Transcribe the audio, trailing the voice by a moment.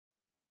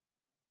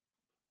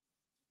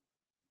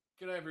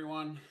G'day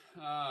everyone.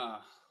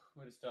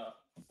 Where to start?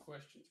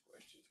 Questions.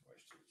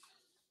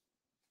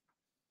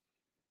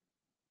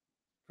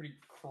 Pretty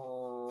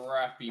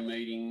crappy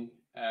meeting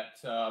at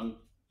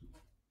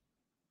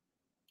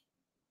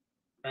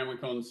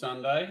Randwick on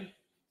Sunday.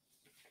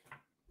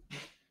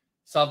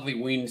 Southerly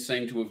winds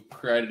seem to have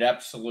created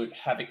absolute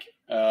havoc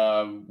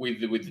with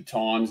the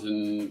times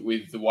and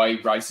with the way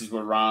races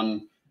were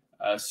run.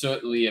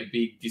 Certainly a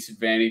big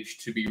disadvantage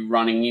to be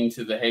running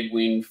into the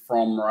headwind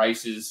from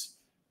races.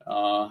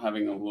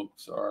 Having a look,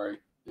 sorry,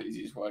 the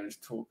easiest way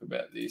to talk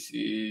about this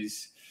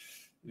is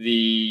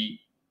the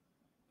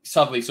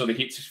southerly sort of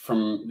hits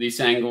from this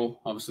angle,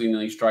 obviously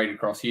nearly straight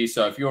across here.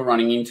 So if you're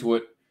running into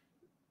it,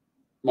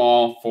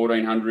 mile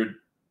 1400,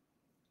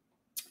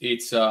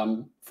 it's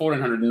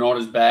 1400 not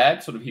as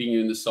bad, sort of hitting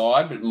you in the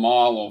side, but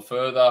mile or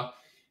further,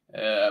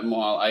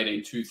 mile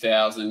 18,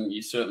 2000,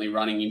 you're certainly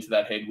running into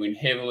that headwind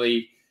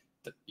heavily.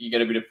 You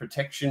get a bit of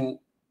protection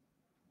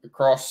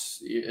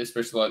across,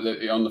 especially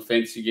like on the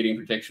fence, you're getting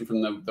protection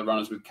from the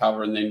runners with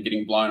cover and then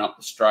getting blown up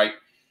the straight.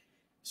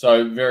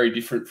 So very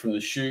different from the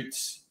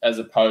chutes as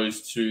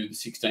opposed to the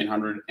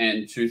 1600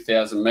 and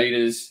 2000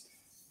 meters.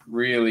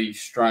 Really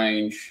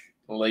strange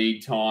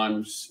lead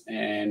times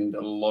and a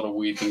lot of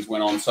weird things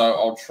went on. So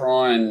I'll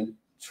try and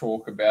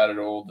talk about it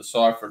all,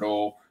 decipher it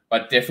all,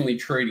 but definitely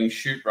treating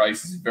chute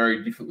races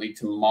very differently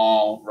to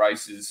mile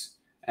races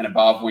and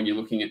above when you're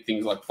looking at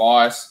things like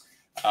bias.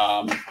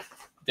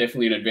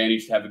 Definitely an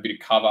advantage to have a bit of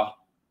cover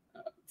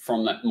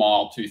from that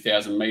mile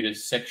 2000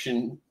 meters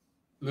section.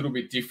 A little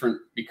bit different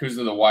because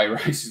of the way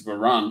races were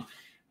run,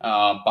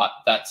 but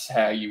that's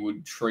how you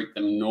would treat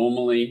them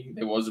normally.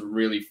 There was a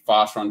really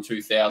fast run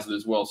 2000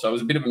 as well. So it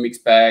was a bit of a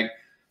mixed bag,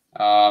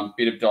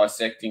 bit of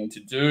dissecting to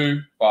do,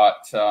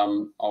 but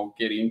I'll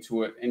get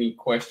into it. Any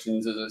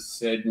questions, as I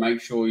said, make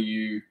sure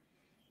you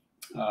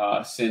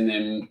send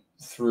them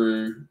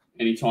through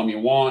anytime you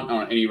want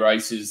on any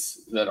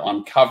races that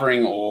I'm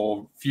covering,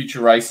 or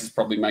future races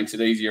probably makes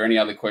it easier. Any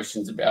other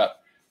questions about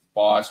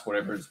bias,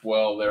 whatever as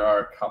well. There are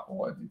a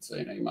couple. I did see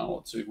an email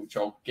or two, which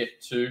I'll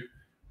get to.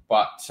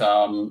 But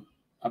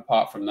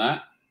apart from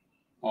that,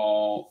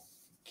 I'll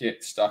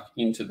get stuck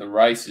into the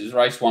races.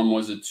 Race one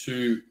was a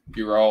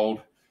 2-year-old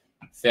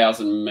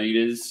 1,000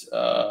 meters.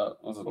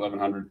 Was it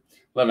 1100?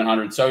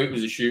 1100. So it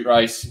was a chute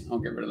race. I'll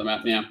get rid of the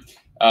map now.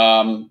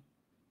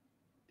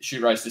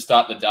 Chute race to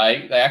start the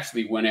day. They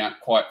actually went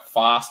out quite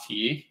fast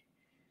here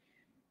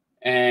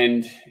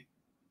and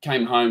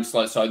came home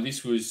slow. So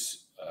this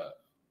was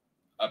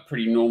a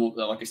pretty normal,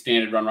 like a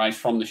standard run race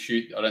from the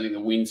chute. I don't think the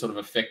wind sort of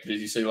affected,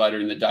 as you see later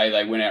in the day.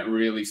 They went out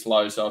really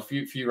slow. So a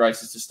few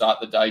races to start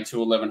the day, 2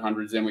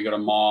 1100s. Then we got a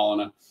mile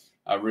and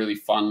a really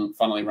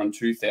funnily run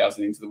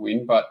 2000 into the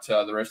wind. But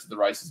the rest of the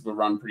races were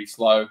run pretty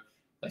slow.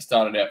 They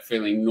started out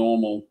fairly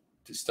normal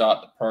to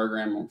start the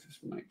program. I'll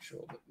just make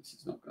sure that this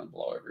is not going to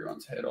blow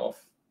everyone's head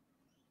off.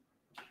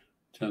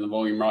 Turn the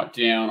volume right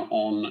down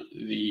on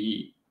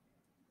the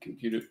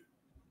computer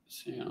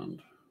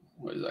sound.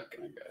 Where's that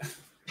going to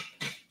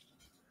go?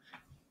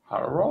 How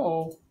to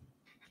roll.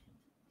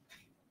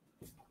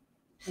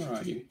 Where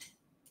are you?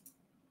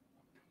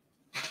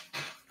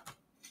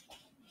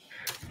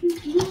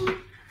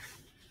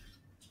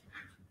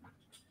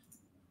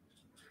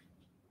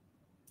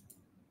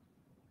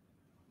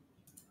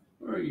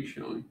 Where are you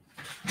showing?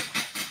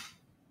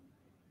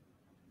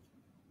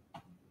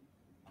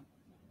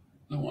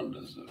 No one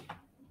does it.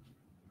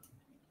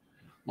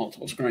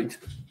 Multiple screens.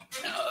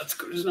 Oh, that's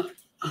good, isn't it?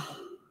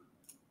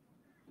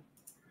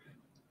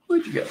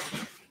 Where'd you go?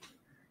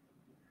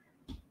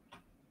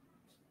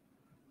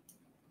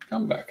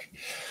 Come back.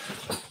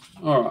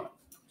 All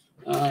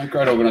right.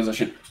 Great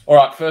organisation. All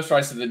right, first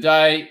race of the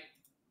day.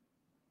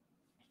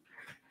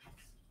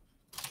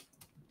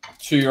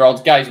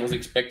 2-year-olds. Gaze was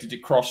expected to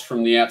cross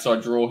from the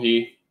outside draw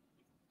here.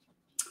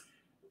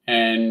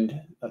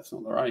 And that's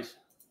not the race.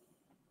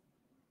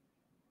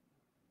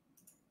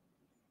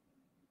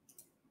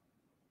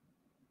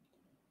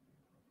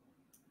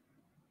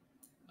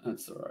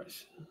 That's the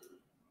race.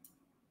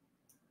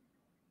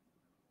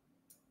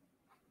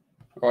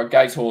 All right,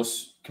 Gates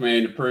horse,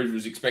 command approved,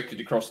 was expected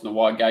to cross in the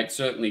wide gate.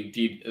 Certainly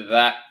did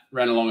that.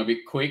 Ran along a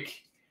bit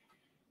quick.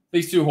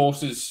 These two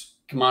horses,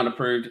 command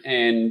approved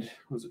and,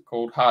 what's it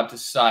called, hard to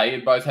say,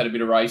 both had a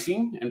bit of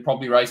racing and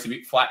probably raced a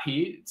bit flat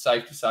here. It's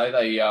safe to say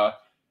they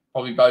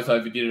probably both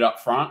overdid it up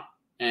front.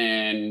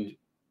 And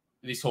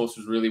this horse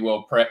was really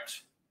well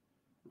prepped.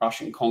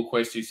 Russian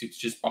Conquest, who sits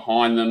just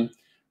behind them.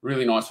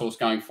 Really nice horse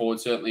going forward.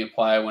 Certainly a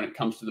player when it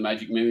comes to the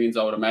Magic Millions,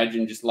 I would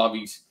imagine. Just love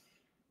his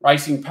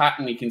racing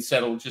pattern. He can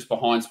settle just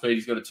behind speed.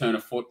 He's got to turn a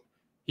foot.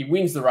 He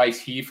wins the race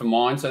here for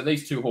mine. So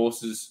these two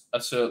horses are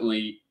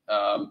certainly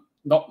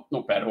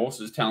not bad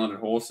horses, talented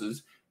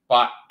horses.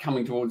 But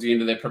coming towards the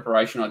end of their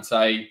preparation, I'd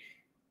say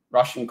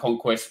Russian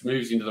Conquest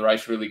moves into the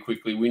race really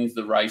quickly, wins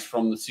the race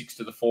from the 6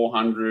 to the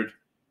 400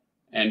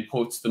 and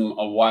puts them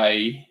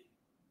away.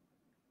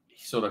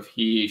 Sort of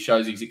here,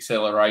 shows his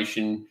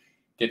acceleration,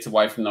 gets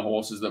away from the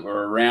horses that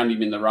were around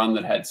him in the run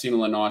that had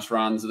similar nice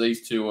runs.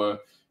 These two are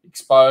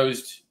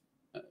exposed,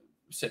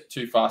 set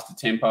too fast a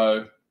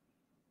tempo,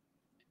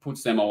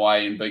 puts them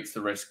away and beats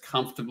the rest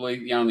comfortably.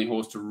 The only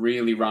horse to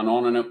really run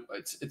on, and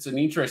it's an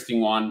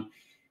interesting one.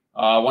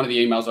 One of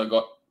the emails I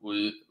got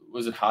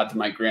was it hard to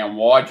make ground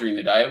wide during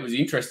the day? It was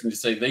interesting to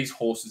see these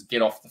horses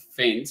get off the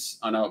fence.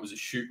 I know it was a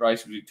shoot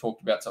race, which we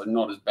talked about, so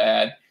not as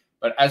bad.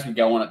 But as we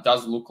go on, it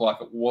does look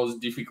like it was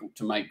difficult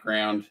to make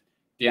ground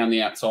down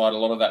the outside. A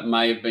lot of that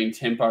may have been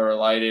tempo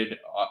related.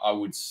 I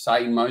would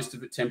say most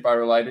of it tempo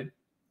related.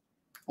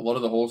 A lot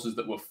of the horses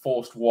that were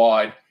forced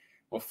wide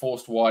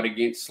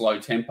against slow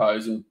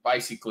tempos and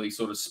basically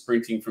sort of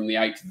sprinting from the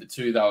 8 to the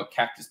 2. They were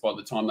cactus by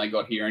the time they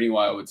got here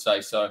anyway, I would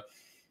say. So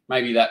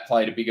maybe that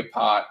played a bigger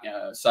part,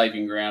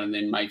 saving ground and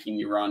then making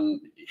you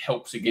run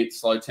helps against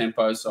slow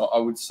tempos. So I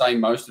would say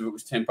most of it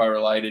was tempo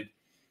related.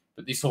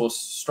 But this horse,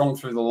 strong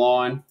through the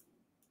line,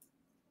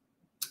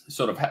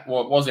 sort of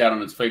was out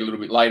on its feet a little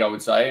bit late, I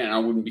would say, and I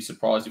wouldn't be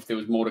surprised if there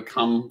was more to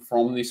come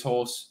from this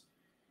horse.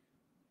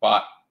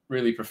 But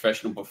really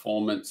professional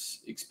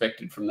performance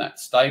expected from that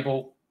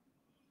stable,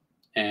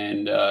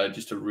 and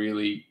just a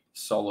really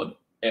solid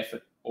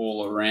effort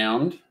all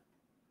around,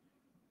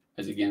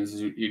 as again,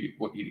 as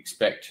what you'd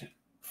expect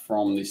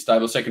from this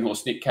stable. Second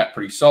horse, Nick Cat,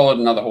 pretty solid.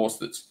 Another horse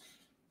that's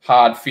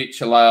hard fit,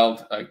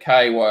 Chalailed,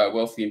 okay. While a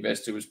Wealthy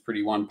Investor was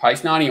pretty one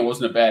pace. Narnia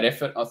wasn't a bad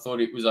effort. I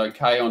thought it was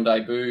okay on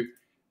debut.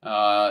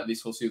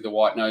 This horse with the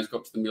white nose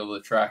got to the middle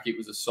of the track. It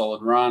was a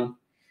solid run.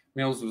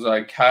 Mills was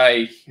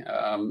okay.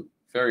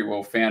 Very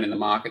well found in the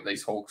market,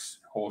 these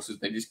horses.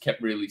 They just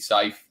kept really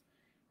safe.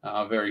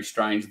 Very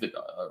strange that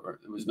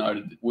it was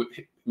noted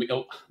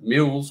that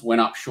Mills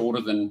went up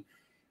shorter than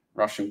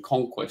Russian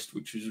Conquest,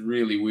 which was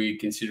really weird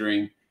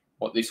considering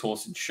what this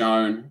horse had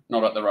shown,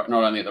 not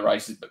only at the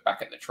races, but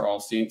back at the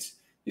trial since.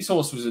 This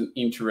horse was an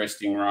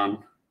interesting run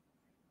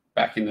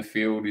back in the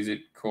field. Is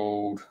it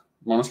called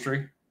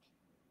Monastery?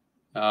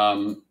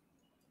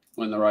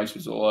 When the race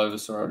was all over.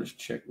 Sorry, I'll just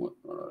check what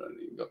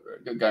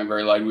got going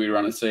very late. We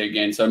run and see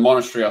again. So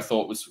Monastery, I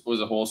thought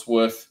was a horse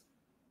worth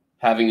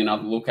having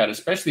another look at,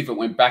 especially if it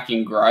went back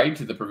in grade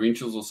to the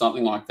provincials or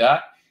something like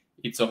that.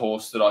 It's a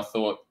horse that I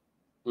thought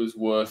was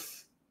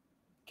worth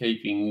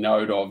keeping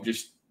note of.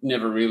 Just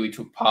never really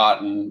took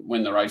part, and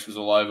when the race was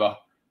all over,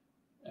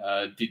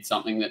 did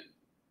something that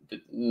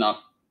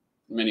not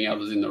many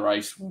others in the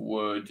race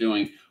were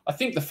doing. I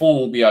think the form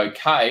will be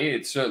okay.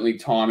 It's certainly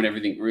time and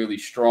everything really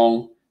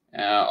strong.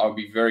 I'll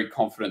be very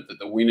confident that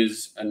the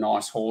winner's a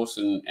nice horse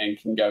and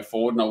can go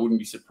forward, and I wouldn't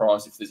be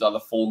surprised if there's other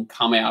form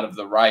come out of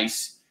the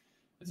race.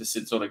 As I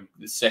said, sort of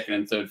the second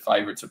and third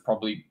favourites are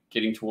probably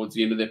getting towards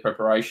the end of their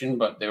preparation,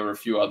 but there were a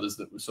few others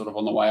that were sort of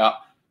on the way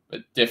up.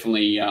 But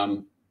definitely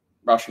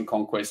Russian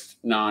Conquest,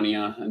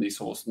 Narnia, and this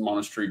horse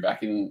Monastery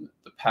back in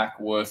the pack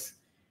worth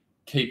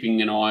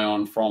keeping an eye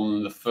on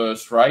from the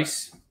first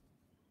race.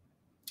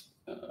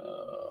 What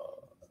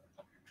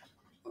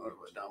have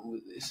I done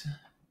with this?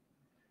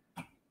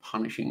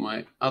 Punishing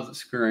my other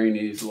screen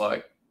is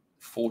like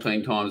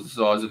 14 times the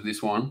size of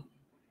this one,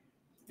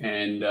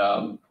 and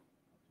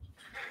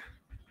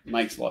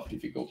makes life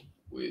difficult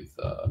with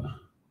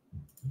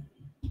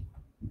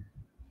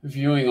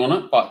viewing on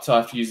it. But I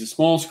have to use a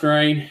small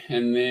screen,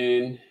 and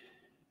then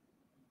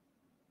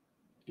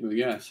here we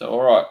go. So,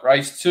 all right,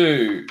 race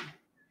 2.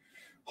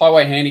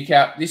 Highway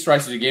Handicap. This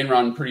race is again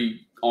run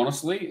pretty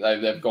honestly.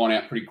 They've gone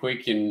out pretty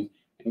quick and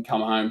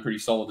come home pretty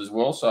solid as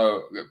well.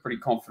 So I'm pretty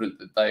confident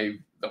that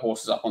the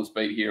horses up on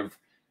speed here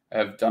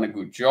have done a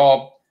good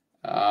job.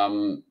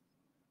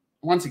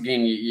 Once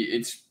again,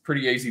 it's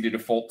pretty easy to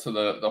default to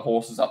the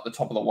horses up the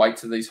top of the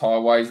weights of these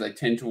highways. They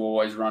tend to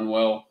always run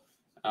well.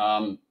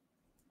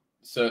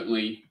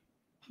 Certainly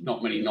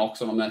not many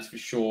knocks on them, that's for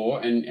sure.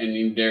 And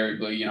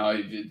invariably, you know,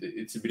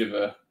 it's a bit of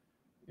a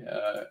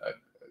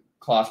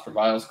class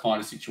prevails kind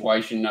of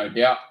situation, no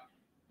doubt.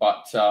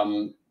 But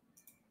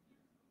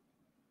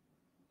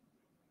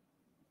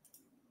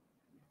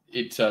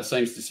it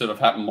seems to sort of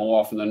happen more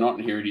often than not.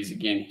 And here it is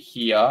again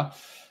here.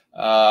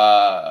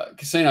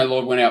 Casino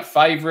Lord went out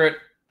favourite.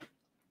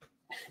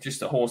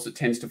 Just a horse that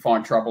tends to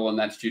find trouble, and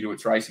that's due to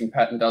its racing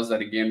pattern. Does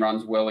that again,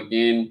 runs well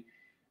again.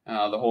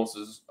 The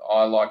horses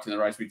I liked in the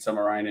race with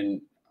Summer Rain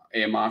and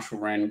Air Marshal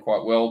ran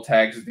quite well.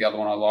 Tags is the other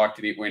one I liked,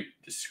 and it went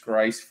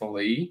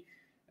disgracefully.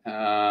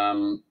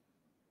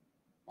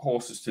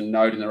 Horses to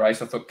note in the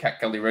race. I thought Cat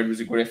Gully Red was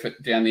a good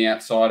effort down the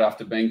outside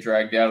after being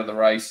dragged out of the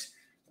race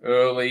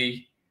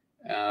early.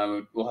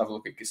 We'll have a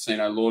look at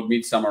Casino Lord.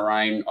 Midsummer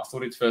Rain, I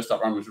thought its first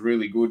up run was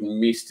really good and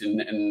missed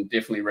and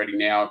definitely ready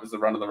now. It was the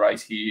run of the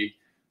race here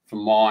for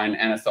mine.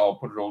 Anathol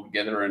put it all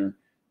together and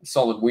a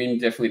solid win.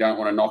 Definitely don't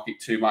want to knock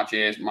it too much.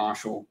 Air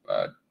Marshal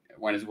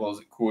went as well as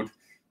it could.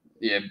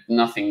 Yeah,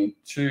 nothing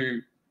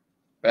too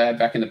bad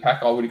back in the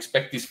pack. I would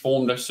expect this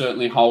form to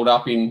certainly hold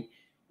up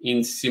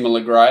in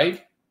similar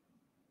grade.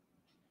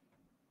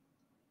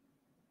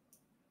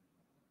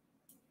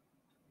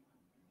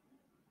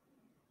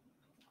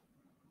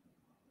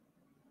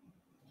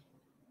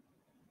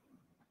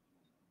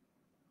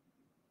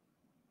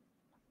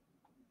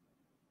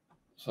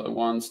 So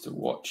ones to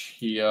watch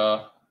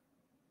here.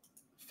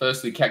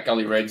 Firstly, Cat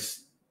Gully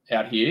Red's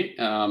out here.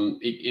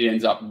 It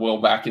ends up well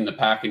back in the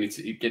pack, and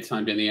it gets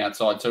home down the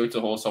outside. So it's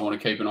a horse I want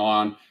to keep an eye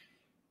on.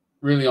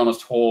 Really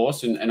honest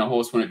horse, and a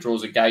horse when it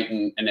draws a gate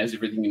and has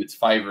everything in its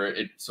favour,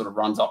 it sort of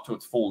runs up to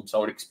its form. So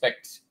I would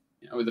expect,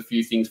 with a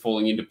few things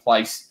falling into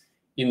place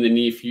in the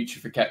near future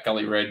for Cat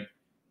Gully Red,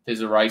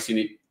 there's a race in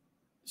it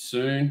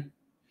soon.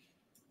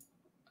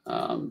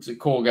 So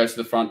Core goes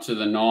to the front to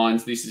the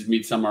 9s. This is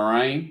Midsummer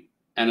Rain.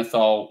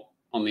 Anathol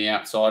on the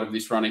outside of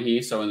this runner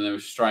here. So in the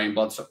Australian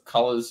bloodstock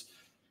colours,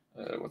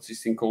 what's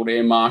this thing called?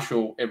 Air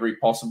Marshal, every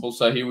possible.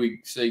 So here we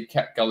see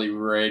Cat Gully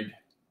Red.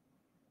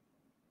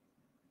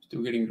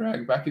 Still getting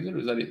dragged back, is it? Or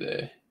is that it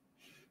there?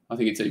 I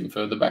think it's even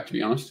further back, to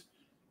be honest.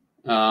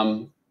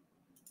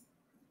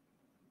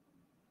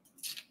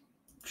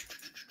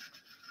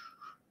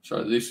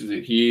 So this is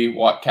it here.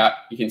 White cap,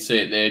 you can see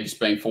it there, just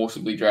being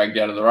forcibly dragged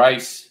out of the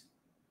race.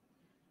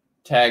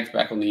 Tags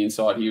back on the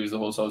inside. Here was the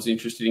horse I was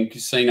interested in.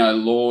 Casino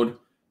Lord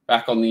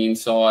back on the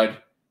inside.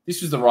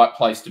 This was the right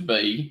place to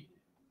be.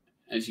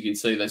 As you can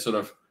see, they sort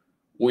of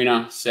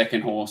winner,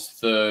 second horse,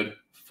 third,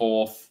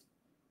 fourth.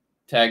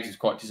 Tags is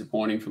quite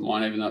disappointing for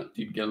mine, even though it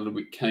did get a little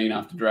bit keen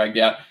after dragged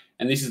out.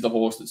 And this is the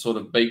horse that sort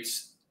of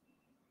beats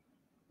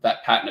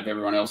that pattern of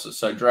everyone else's.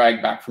 So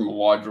dragged back from a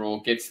wide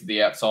draw, gets to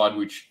the outside,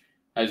 which,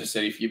 as I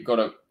said, if you've got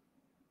to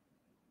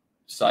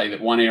say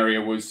that one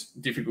area was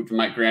difficult to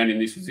make ground in,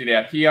 this was it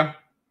out here.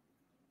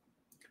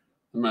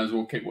 I may as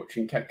well keep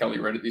watching Cat Gully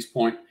Red at this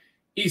point.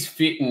 Is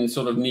fit and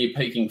sort of near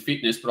peaking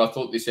fitness, but I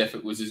thought this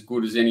effort was as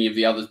good as any of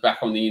the others back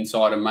on the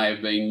inside and may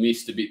have been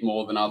missed a bit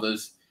more than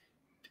others.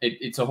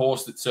 It's a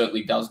horse that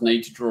certainly does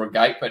need to draw a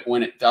gate, but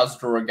when it does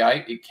draw a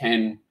gate, it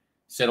can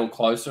settle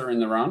closer in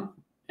the run.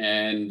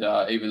 And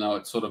even though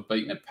it's sort of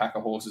beaten a pack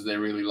of horses there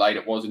really late,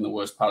 it was in the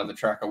worst part of the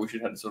track. I wish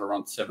it had sort of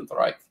run 7th or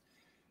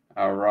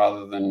 8th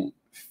rather than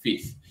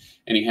 5th.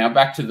 Anyhow,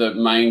 back to the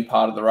main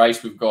part of the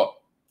race. We've got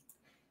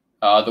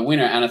the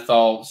winner,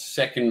 Anathol,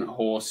 second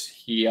horse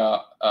here,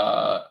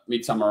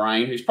 Midsummer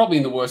Rain, who's probably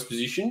in the worst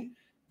position.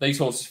 These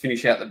horses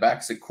finish out the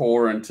back, so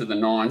Core and to the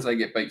 9s. They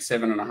get beat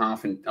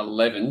 7.5 and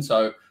 11.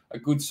 So a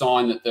good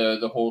sign that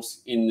the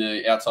horse in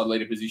the outside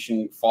leader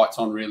position fights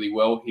on really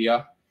well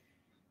here.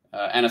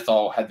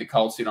 Anathol had the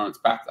cold sit on its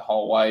back the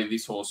whole way.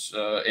 This horse,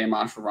 Air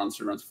Marshal, runs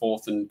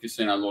 4th, and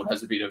Casino Lord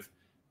has a bit of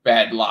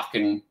bad luck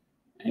and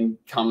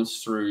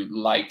comes through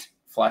late,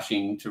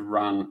 flashing to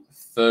run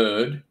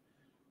 3rd.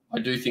 I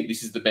do think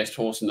this is the best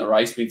horse in the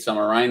race,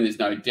 Midsummer Rain. There's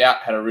no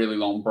doubt. Had a really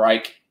long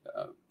break.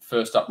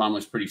 First up run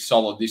was pretty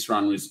solid. This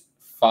run was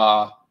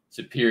far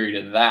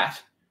superior to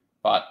that.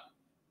 But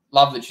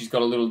love that she's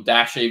got a little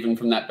dash even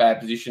from that bad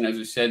position. As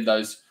we said,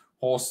 those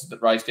horses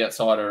that raced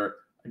outside are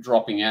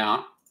dropping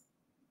out.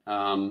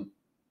 And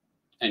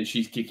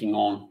she's kicking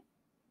on.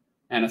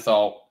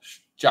 Anathol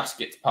just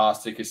gets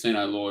past the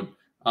Casino Lord.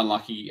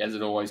 Unlucky as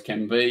it always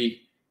can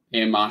be.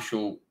 Air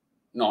Marshal,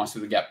 nice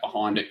with a gap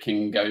behind it,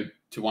 can go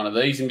to one of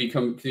these and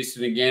become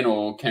consistent again,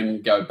 or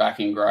can go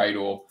back in grade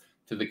or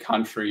to the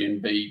country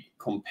and be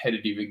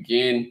competitive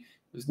again.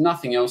 There's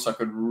nothing else I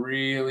could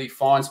really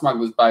find.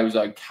 Smuggler's Bay was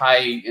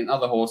okay.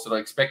 Another horse that I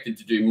expected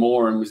to do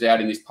more and was out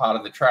in this part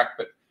of the track,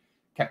 but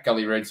Cat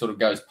Gully Red sort of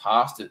goes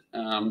past it.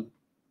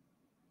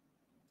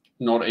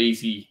 Not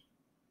easy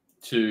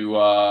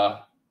to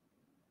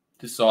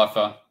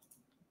decipher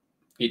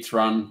its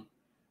run,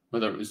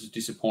 whether it was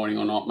disappointing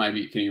or not.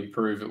 Maybe it can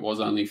improve. It was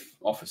only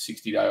off a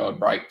 60-day odd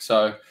break.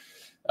 So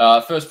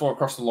first 4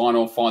 across the line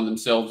all find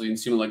themselves in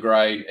similar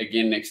grade.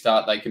 Again, next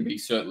start, they can be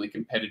certainly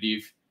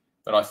competitive.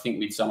 But I think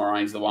Midsummer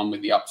Rain's the one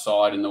with the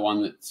upside and the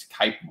one that's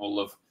capable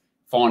of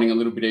finding a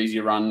little bit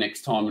easier run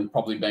next time and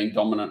probably being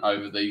dominant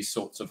over these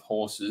sorts of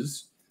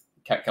horses.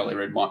 Cat Gully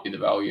Red might be the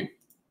value.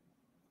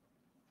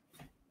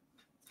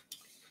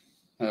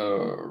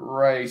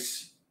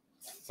 Race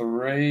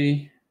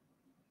 3.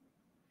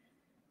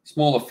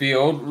 Smaller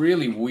field.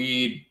 Really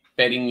weird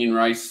betting in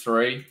race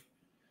 3.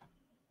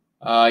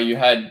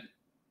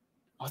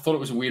 I thought it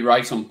was a weird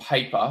race on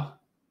paper,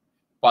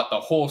 but the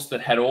horse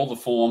that had all the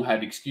form,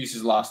 had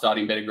excuses last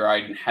starting better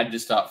grade and had to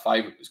start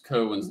favourite was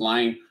Kerwin's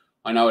Lane.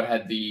 I know it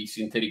had the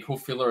synthetic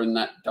hoof filler, and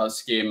that does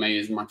scare me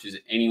as much as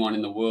anyone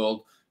in the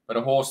world, but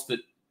a horse that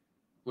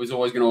was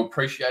always going to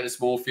appreciate a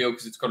small field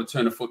because it's got to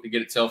turn a foot to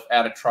get itself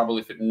out of trouble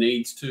if it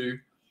needs to.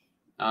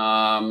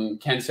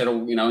 Can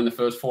settle, in the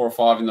first 4 or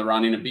 5 in the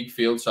run in a big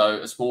field, so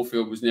a small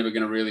field was never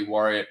going to really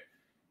worry it.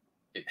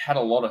 It had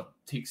a lot of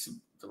ticks,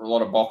 a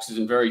lot of boxes,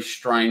 and very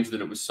strange that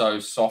it was so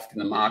soft in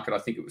the market. I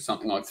think it was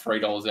something like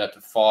 $3 out to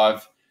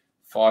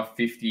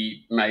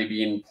 $5.50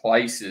 maybe in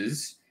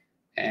places,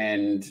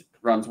 and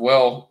runs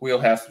well.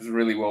 Wheelhouse was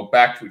really well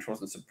backed, which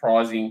wasn't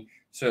surprising.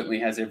 Certainly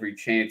has every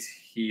chance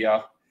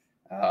here.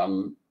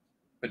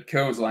 But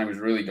Kerwin's Lane was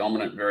really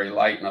dominant very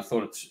late, and I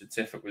thought its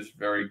effort was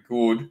very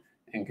good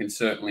and can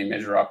certainly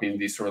measure up in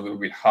this or a little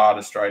bit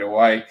harder straight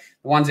away.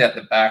 The ones out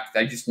the back,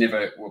 they just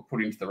never were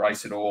put into the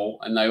race at all,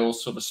 and they all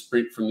sort of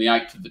sprint from the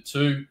 8 to the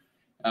 2,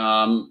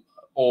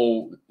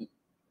 all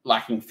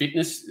lacking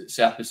fitness.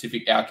 South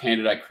Pacific, our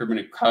candidate,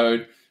 Criminal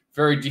Code,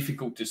 very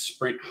difficult to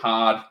sprint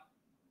hard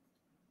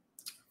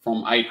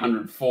from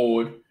 800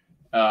 forward.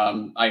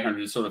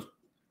 800 is sort of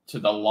to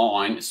the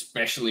line,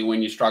 especially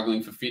when you're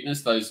struggling for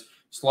fitness. Those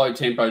slow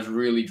tempos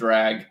really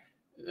drag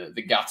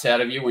the guts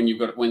out of you when you've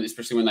got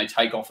especially when they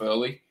take off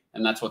early,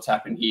 and that's what's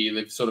happened here.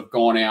 They've sort of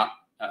gone out.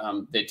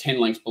 They're 10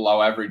 lengths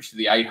below average to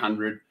the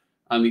 800,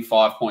 only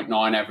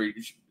 5.9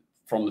 average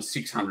from the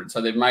 600.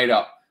 So they've made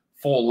up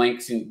 4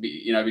 lengths in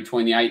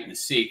between the 8 and the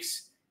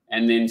 6,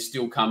 and then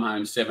still come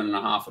home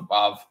 7.5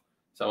 above.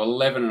 So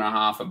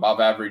 11.5 above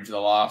average the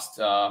last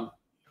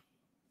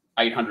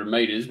 800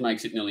 meters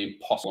makes it nearly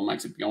impossible,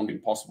 makes it beyond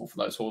impossible for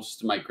those horses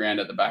to make ground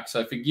at the back.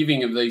 So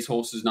forgiving of these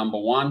horses, number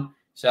one,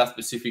 South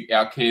Pacific,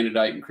 our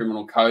candidate in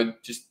Criminal Code,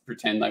 just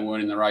pretend they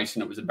weren't in the race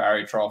and it was a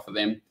barrier trial for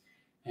them,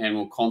 and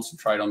we'll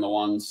concentrate on the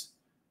ones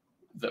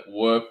that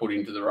were put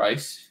into the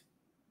race.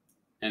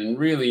 And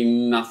really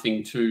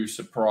nothing too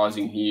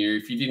surprising here.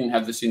 If you didn't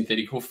have the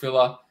synthetic hoof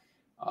filler,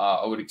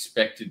 I would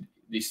expect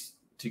this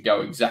to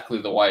go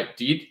exactly the way it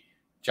did.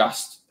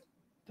 Just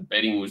the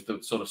betting was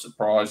the sort of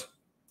surprise.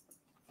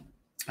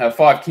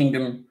 Five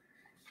Kingdom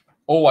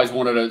always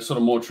wanted a sort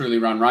of more truly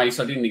run race.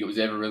 I didn't think it was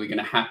ever really going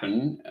to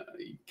happen.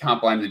 You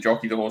can't blame the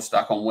jockey. The horse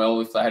stuck on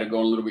well. If they had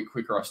gone a little bit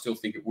quicker, I still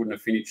think it wouldn't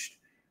have finished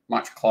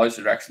much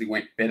closer. It actually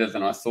went better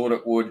than I thought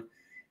it would.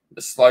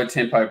 The slow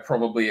tempo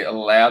probably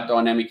allowed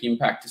Dynamic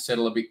Impact to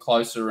settle a bit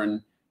closer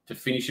and to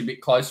finish a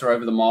bit closer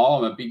over the mile.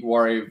 I'm a big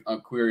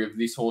query of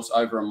this horse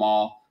over a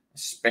mile,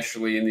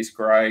 especially in this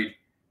grade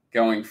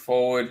going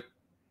forward.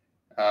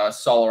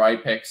 Solar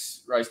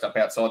Apex raced up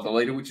outside the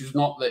leader, which is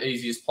not the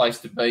easiest place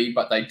to be,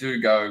 but they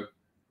do go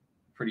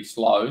pretty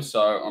slow.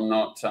 So I'm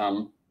not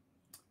going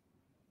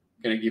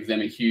to give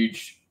them a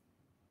huge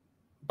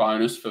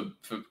bonus for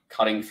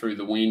cutting through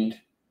the wind.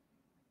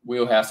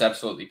 Wheelhouse,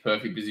 absolutely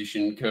perfect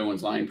position.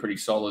 Kerwin's Lane, pretty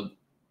solid,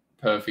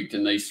 perfect.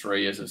 And these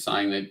three, as I was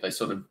saying, they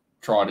sort of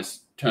try to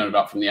turn it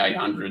up from the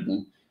 800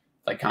 and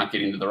they can't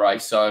get into the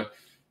race. So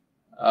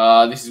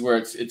this is where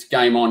it's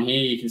game on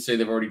here. You can see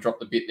they've already dropped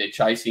the bit they're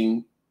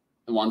chasing.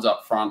 The ones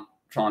up front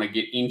trying to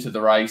get into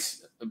the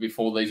race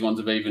before these ones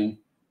have even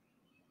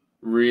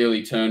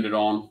really turned it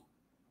on.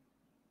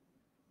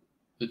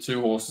 The two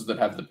horses that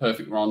have the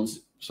perfect runs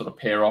sort of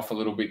pair off a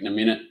little bit in a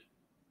minute.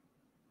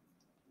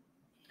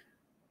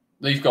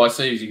 These guys,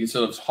 see, as you can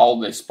sort of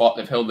hold their spot.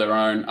 They've held their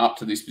own up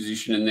to this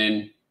position and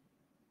then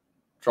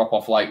drop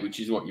off late, which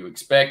is what you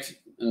expect.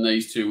 And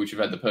these two, which have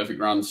had the perfect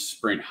runs,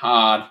 sprint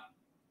hard.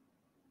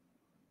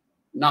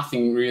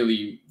 Nothing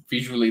really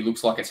visually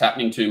looks like it's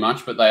happening too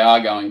much, but they are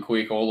going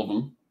quick, all of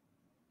them.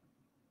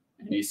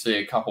 And you see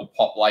a couple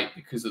pop late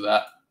because of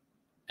that.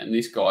 And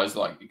this guy's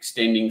like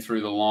extending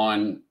through the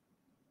line.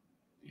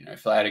 You know,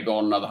 if they had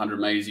gone another 100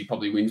 metres, he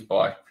probably wins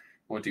by,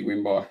 what did he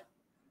win by?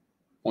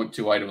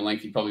 0.28 of a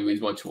length. He probably wins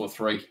by 2 or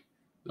 3,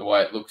 the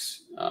way it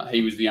looks.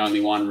 He was the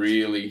only one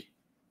really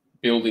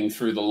building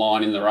through the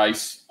line in the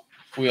race.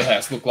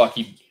 Wheelhouse looked like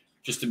he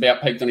just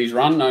about peaked on his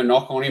run, no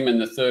knock on him. And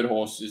the third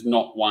horse is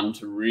not one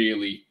to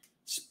really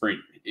sprint.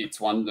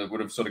 It's one that would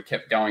have sort of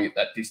kept going at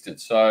that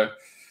distance. So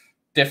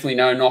definitely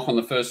no knock on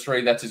the first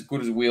three. That's as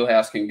good as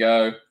Wheelhouse can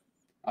go.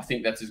 I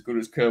think that's as good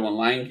as Kerwin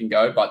Lane can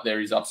go, but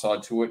there is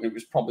upside to it. And it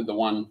was probably the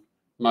one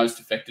most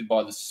affected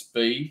by the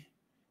speed.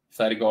 If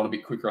they'd have gone a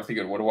bit quicker, I think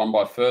it would have won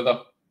by further.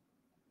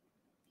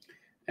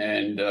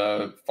 And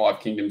Five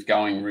Kingdoms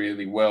going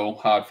really well.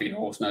 Hard fit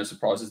horse, no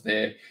surprises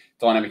there.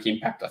 Dynamic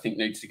Impact, I think,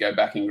 needs to go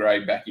back in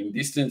grade, back in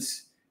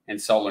distance. And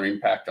Solar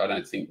Impact, I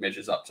don't think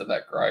measures up to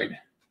that grade.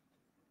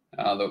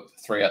 The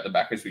three at the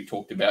back, as we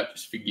talked about,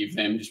 just forgive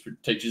them.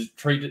 Just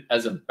treat it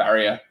as a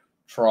barrier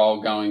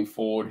trial going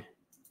forward,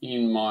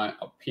 in my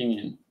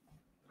opinion.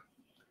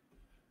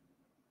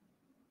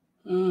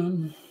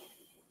 What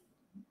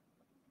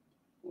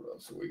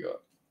else have we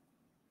got?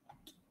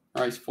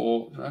 Race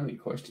 4. Do I have any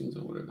questions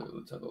or whatever?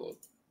 Let's have a look.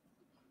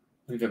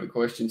 We have a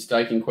question,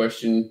 staking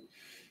question.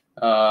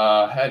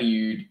 How do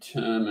you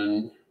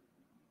determine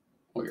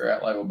what your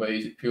outlay will be?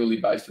 Is it purely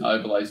based on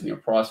overlays in your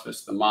price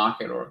versus the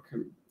market, or a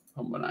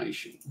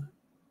combination?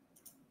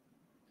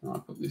 Can I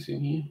put this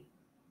in here?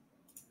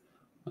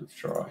 Let's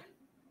try.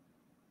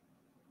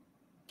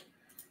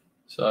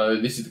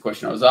 So this is the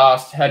question I was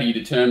asked. How do you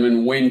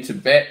determine when to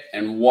bet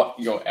and what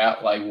your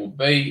outlay will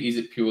be? Is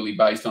it purely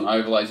based on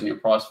overlays in your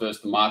price versus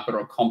the market, or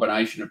a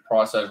combination of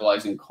price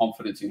overlays and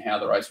confidence in how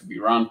the race will be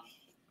run?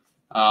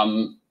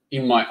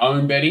 In my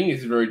own betting,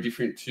 it's very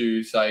different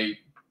to, say,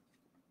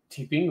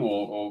 tipping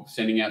or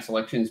sending out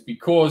selections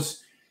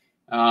because,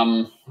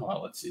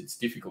 well, it's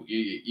difficult.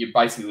 You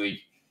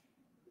basically,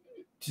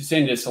 to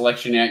send a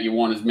selection out, you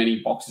want as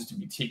many boxes to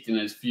be ticked and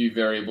as few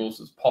variables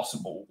as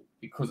possible,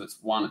 because it's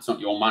not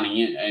your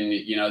money, and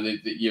you know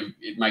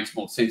it makes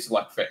more sense.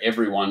 Like for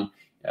everyone,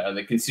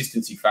 the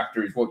consistency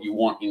factor is what you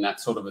want in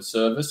that sort of a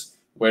service.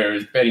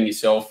 Whereas betting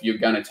yourself, you're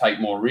going to take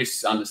more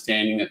risks,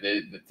 understanding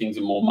that things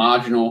are more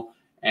marginal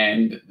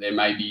and there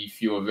may be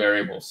fewer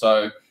variables.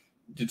 So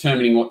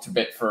determining what to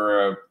bet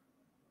for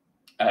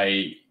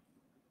a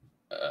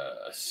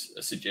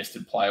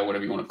suggested play, or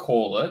whatever you want to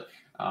call it,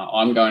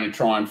 I'm going to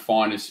try and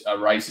find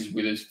races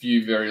with as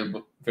few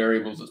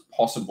variables as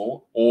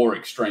possible, or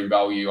extreme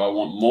value. I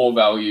want more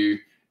value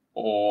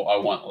or I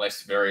want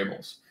less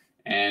variables.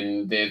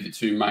 And they're the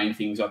two main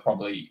things I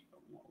probably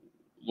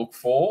look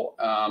for.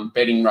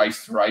 Betting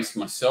race to race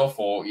myself,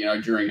 or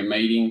during a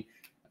meeting,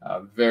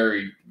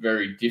 very,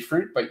 very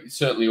different, but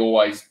certainly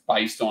always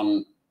based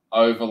on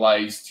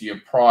overlays to your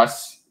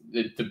price.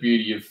 The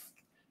beauty of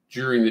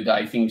during the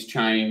day, things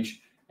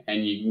change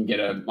and you can get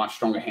a much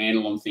stronger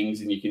handle on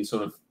things, and you can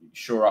sort of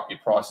shore up your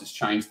prices,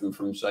 change them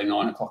from, say,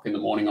 9 o'clock in the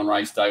morning on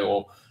race day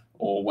or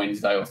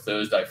Wednesday or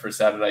Thursday for a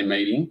Saturday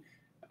meeting.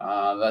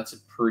 That's a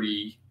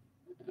pretty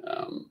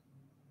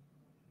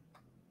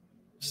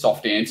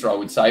soft answer, I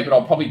would say, but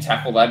I'll probably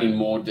tackle that in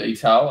more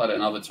detail at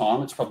another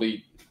time. It's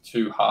probably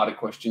too hard a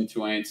question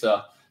to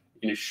answer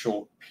in a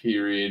short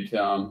period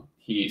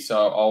here.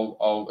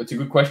 So it's a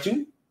good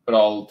question, but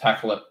I'll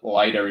tackle it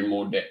later in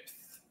more depth.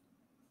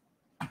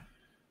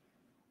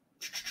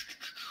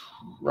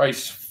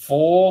 Race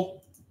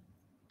 4,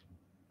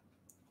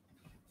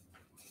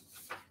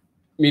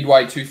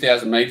 midway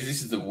 2,000 metres.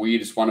 This is the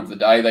weirdest one of the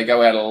day. They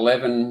go out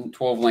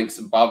 12 lengths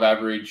above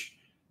average.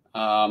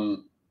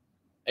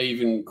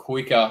 Even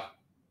quicker,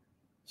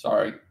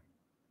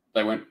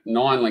 they went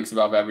 9 lengths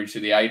above average to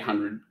the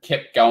 800,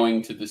 kept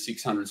going to the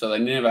 600, so they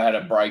never had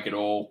a break at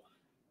all.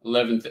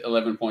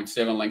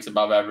 11.7 lengths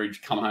above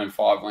average, come home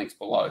 5 lengths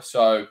below.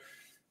 So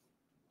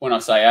when I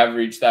say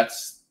average,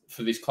 that's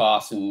for this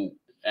class and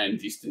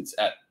distance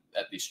at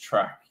this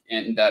track,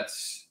 and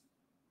that's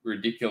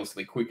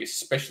ridiculously quick,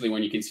 especially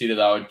when you consider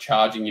they were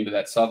charging into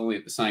that southerly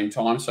at the same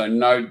time. So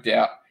no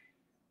doubt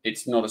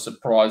it's not a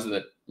surprise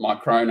that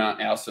Mykrona,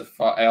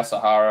 Al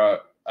Sahara,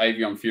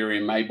 Avion Fury,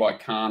 and Made by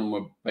Khan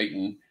were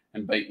beaten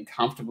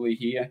comfortably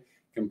here.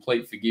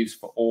 Complete forgives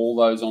for all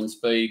those on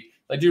speed.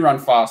 They do run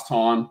fast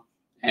time,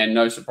 and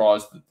no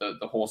surprise that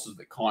the horses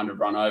that kind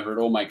of run over.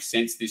 It all makes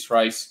sense this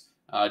race.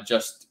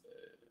 Just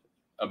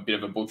a bit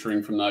of a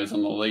butchering from those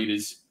on the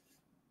leaders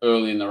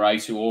early in the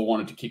race, who all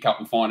wanted to kick up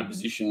and find a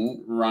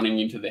position running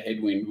into the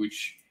headwind,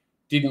 which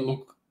didn't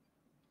look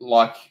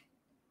like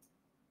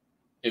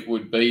it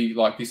would be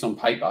like this on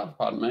paper,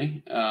 pardon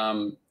me,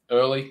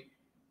 early.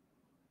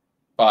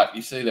 But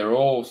you see they're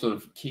all sort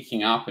of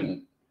kicking up,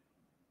 and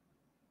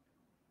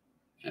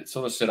it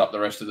sort of set up the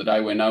rest of the day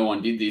where no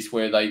one did this,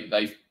 where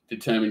they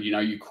determined,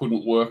 you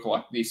couldn't work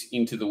like this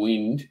into the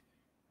wind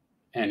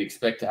and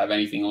expect to have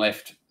anything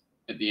left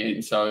at the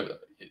end. So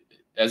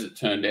as it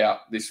turned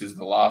out, this was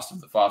the last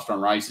of the fast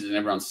run races, and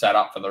everyone sat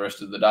up for the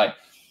rest of the day.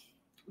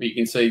 But you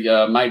can see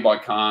Made by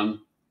Khan,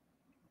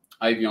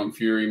 Avion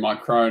Fury,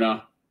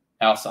 Mykrona,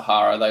 Al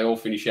Sahara, they all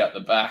finish out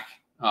the back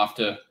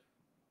after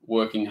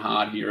working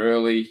hard here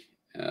early.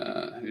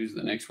 Who's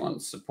the next one?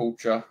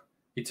 Sepultura.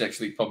 It's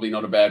actually probably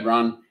not a bad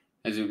run,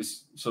 as it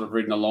was sort of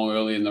ridden along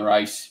early in the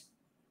race.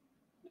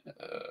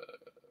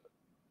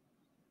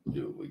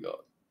 Who have we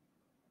got?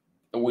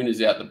 The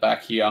winner's out the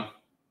back here.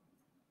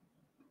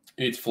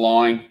 It's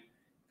flying.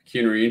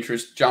 Pecuniary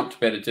Interest jumped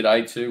better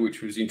today too,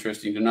 which was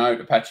interesting to note.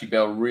 Apache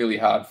Bell really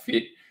hard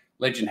fit.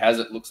 Legend Has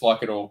It looks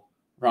like it'll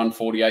run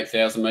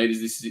 48,000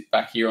 metres. This is it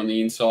back here on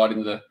the inside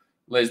in the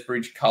Les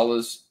Bridge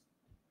colours,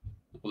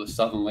 or the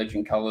Southern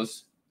Legend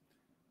colours.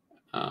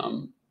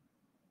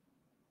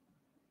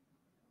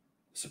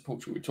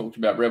 Sepultura we talked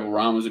about. Rebel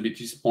Run was a bit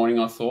disappointing,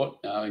 I thought.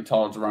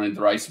 Entitled to run into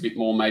the race a bit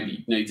more.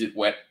 Maybe needs it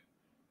wet.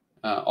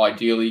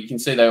 Ideally, you can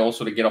see they all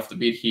sort of get off the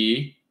bit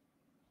here.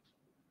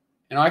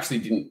 And I actually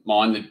didn't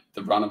mind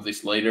the run of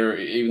this leader,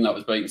 even though it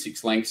was beaten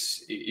 6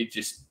 lengths. It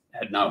just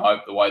had no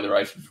hope the way the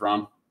race was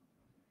run.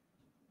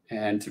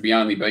 And to be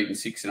only beaten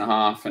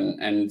 6.5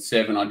 and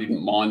 7, I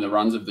didn't mind the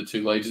runs of the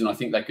two leaders, and I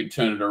think they could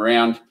turn it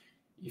around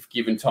if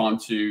given time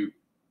to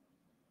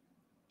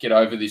get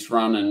over this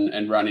run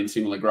and run in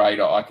similar grade.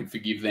 I could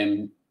forgive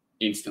them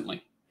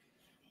instantly.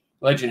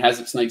 Legend Has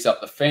It sneaks up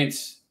the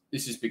fence.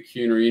 This is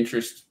Pecuniary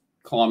Interest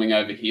climbing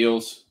over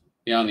heels.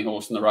 The only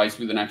horse in the race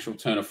with an actual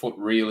turn of foot,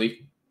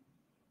 really.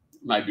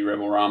 Maybe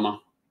Rebel Rama.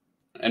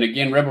 And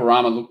again, Rebel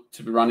Rama looked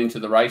to be run into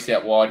the race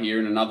out wide here,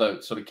 and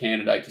another sort of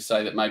candidate to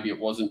say that maybe it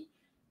wasn't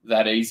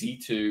that easy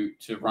to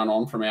run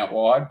on from out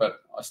wide, but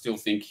I still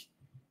think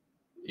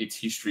its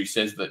history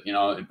says that,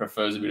 it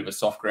prefers a bit of a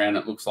soft ground.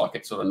 It looks like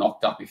it's sort of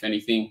knocked up, if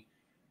anything.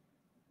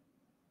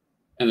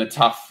 And the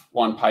tough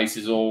one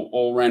paces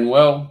all ran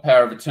well.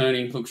 Power of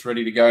Attorney looks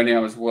ready to go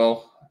now as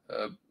well.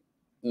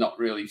 Not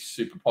really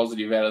super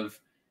positive out of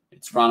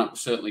its run. It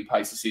was certainly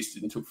pace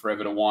assisted and took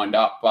forever to wind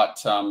up, but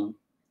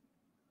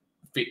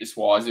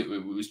fitness-wise, it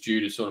was due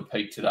to sort of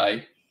peak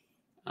today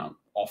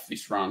off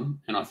this run,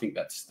 and I think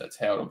that's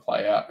how it'll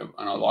play out.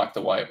 And I like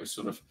the way it was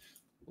sort of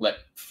let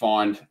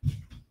find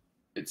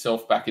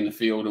itself back in the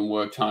field and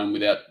worked home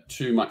without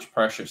too much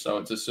pressure. So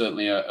it's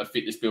certainly a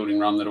fitness-building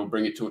run that'll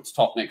bring it to its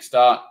top next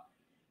start.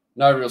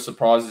 No real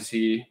surprises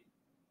here.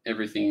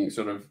 Everything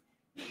sort of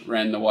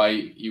ran the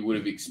way you would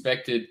have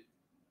expected.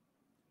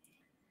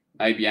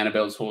 Maybe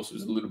Annabelle's horse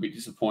was a little bit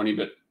disappointing,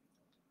 but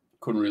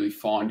couldn't really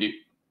find it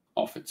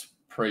off its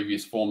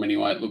previous form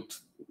anyway. It looked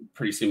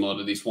pretty similar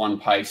to this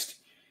one-paced,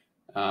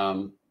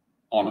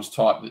 honest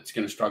type that's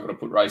going to struggle to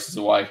put races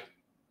away.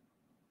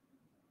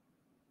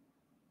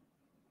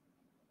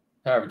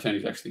 Power of attorney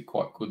is actually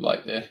quite good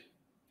late there.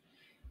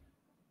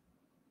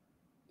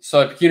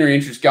 So pecuniary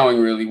interest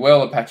going really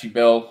well. Apache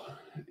Bell,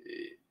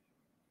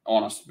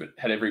 honest, but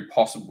had every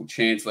possible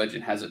chance.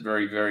 Legend has it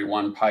very, very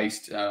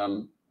one-paced.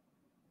 Will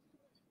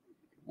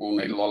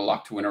need a lot of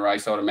luck to win a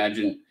race, I would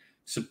imagine.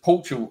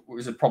 Sepulchre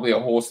was probably a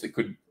horse that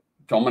could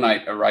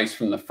dominate a race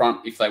from the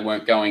front if they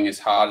weren't going as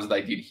hard as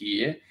they did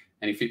here.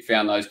 And if it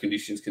found those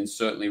conditions, can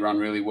certainly run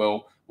really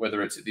well,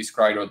 whether it's at this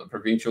grade or at the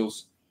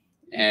provincials.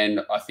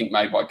 And I think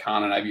Made by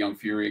Khan and Avion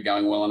Fury are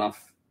going well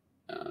enough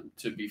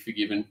to be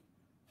forgiven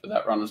for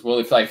that run as well,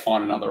 if they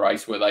find another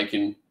race where they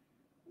can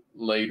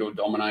lead or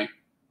dominate.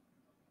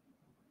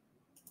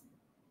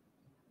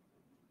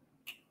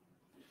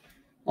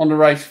 On to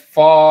race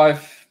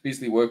 5,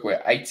 Bisley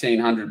Workwear,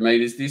 1,800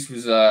 metres. This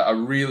was a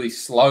really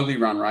slowly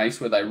run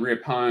race where they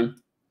rip home.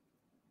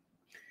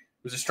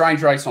 It was a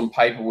strange race on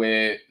paper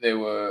where there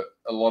were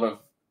a lot of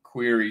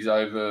queries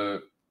over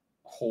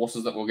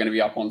horses that were going to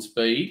be up on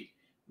speed,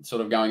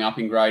 sort of going up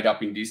in grade,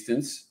 up in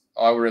distance.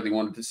 I really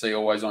wanted to see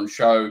Always On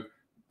Show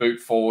boot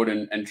forward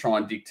and try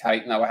and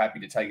dictate, and they were happy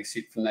to take a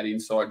sit from that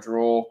inside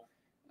draw.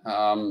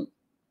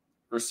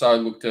 Rousseau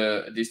looked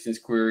a distance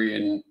query,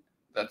 and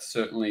that's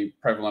certainly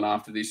prevalent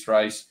after this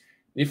race.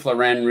 Niffler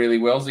ran really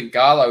well.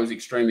 Zagalo was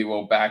extremely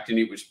well backed, and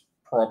it was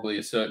probably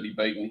a certainty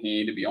beaten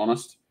here, to be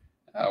honest.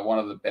 One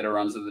of the better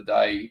runs of the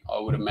day, I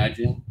would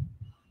imagine.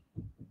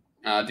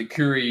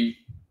 Decuri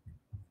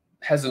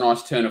has a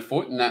nice turn of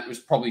foot, and that was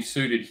probably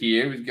suited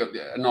here. We've got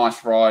a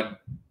nice ride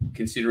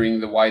considering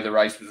the way the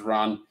race was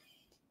run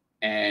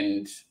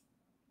and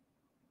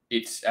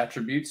its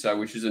attributes, so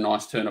which is a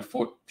nice turn of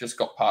foot. Just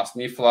got past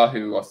Niffler,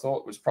 who I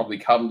thought was probably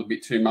cuddled a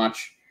bit too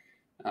much.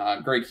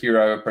 Greek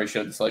Hero,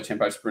 appreciated the slow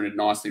tempo, sprinted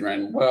nicely,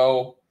 ran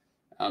well.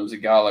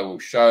 Zagalo will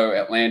show.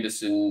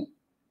 Outlandis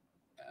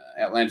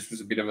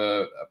was a bit of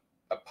a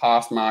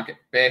pass mark at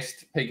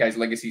best. PK's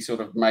Legacy sort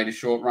of made a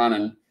short run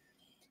and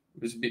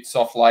was a bit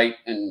soft late.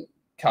 And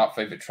Carp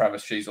Fever,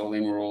 Travis, She's All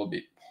In were all a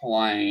bit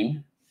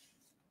plain.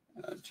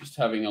 Just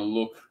having a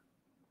look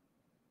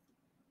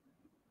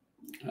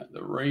at the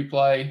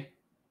replay.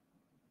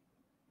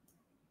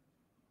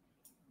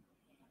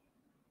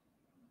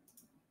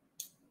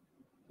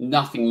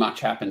 Nothing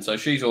much happened. So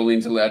She's All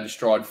In's allowed to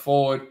stride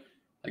forward.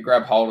 They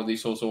grab hold of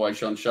this horse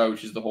Always On Show,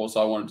 which is the horse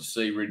I wanted to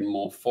see ridden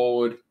more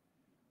forward.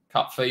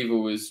 Cup Fever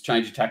was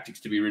change of tactics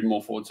to be ridden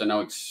more forward, so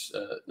no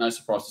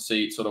surprise to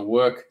see it sort of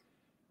work.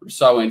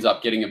 Rousseau ends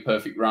up getting a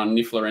perfect run.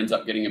 Niffler ends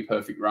up getting a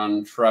perfect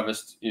run.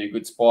 Travis in a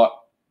good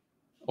spot.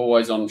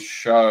 Always On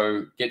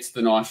Show gets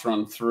the nice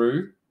run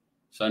through,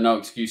 so no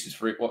excuses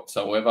for it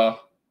whatsoever.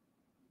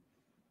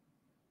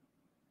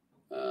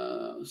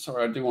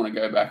 Sorry, I do want to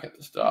go back at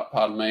the start.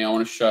 Pardon me. I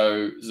want to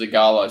show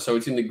Zagalo. So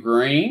it's in the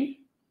green.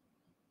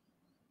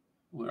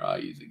 Where are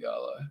you,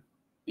 Zagalo?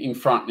 In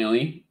front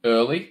nearly,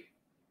 early.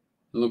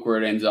 And look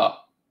where it ends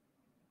up.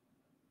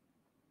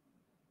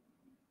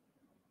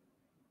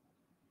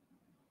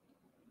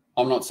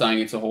 I'm not saying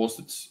it's a horse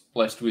that's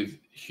blessed with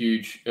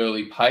huge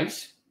early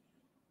pace,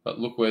 but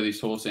look where this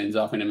horse ends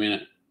up in a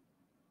minute.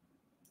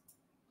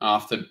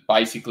 After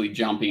basically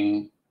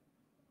jumping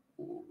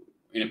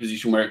in a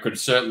position where it could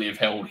certainly have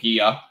held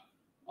here,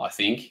 I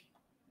think.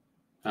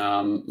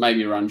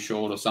 Maybe run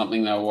short or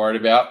something they were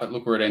worried about, but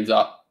look where it ends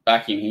up.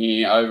 Back in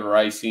here, over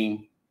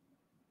racing.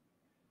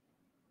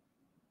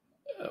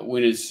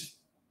 Winners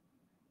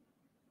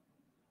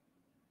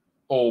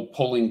all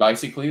pulling,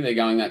 basically. They're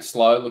going that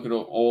slow. Look at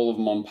all of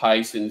them on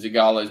pace, and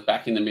Zagalo's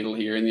back in the middle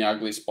here in the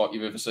ugliest spot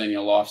you've ever seen in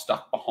your life,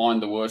 stuck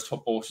behind the worst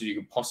top horses you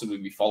could possibly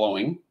be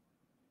following.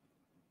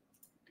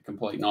 A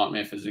complete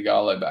nightmare for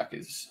Zagalo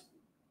backers.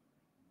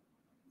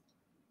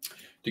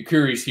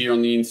 Decuri's here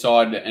on the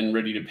inside and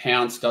ready to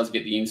pounce. Does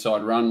get the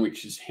inside run,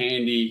 which is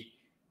handy.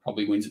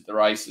 Probably wins at the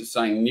races.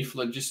 Saying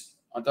Niffler, just,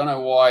 I don't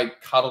know why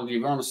cuddled you.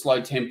 If you're on a slow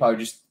tempo,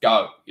 just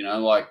go. You know,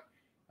 like,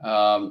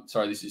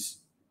 sorry, this is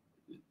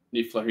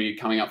Niffler here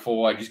coming up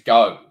forward. Just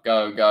go.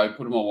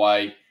 Put them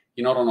away.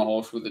 You're not on a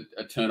horse with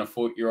a turn of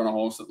foot. You're on a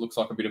horse that looks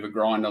like a bit of a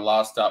grinder.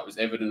 Last start was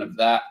evident of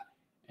that.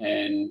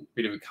 And a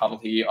bit of a cuddle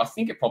here. I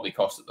think it probably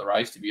cost it the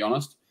race, to be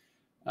honest.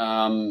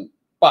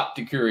 But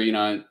Decuri, you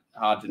know,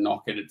 hard to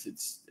knock it.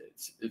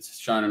 It's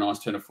shown a nice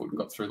turn of foot and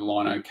got through the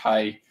line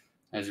okay.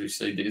 As we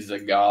see, there's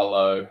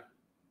Zagalo.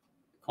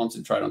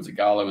 Concentrate on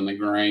Zagalo in the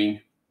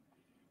green,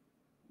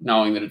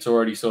 knowing that it's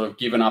already sort of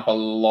given up a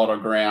lot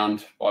of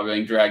ground by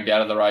being dragged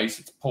out of the race.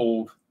 It's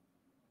pulled.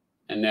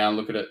 And now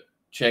look at it,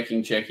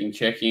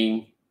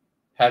 checking,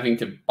 having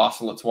to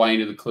bustle its way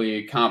into the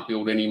clear, can't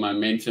build any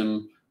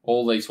momentum.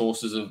 All these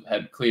horses have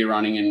had clear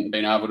running and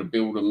been able to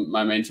build a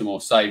momentum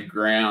or save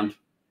ground.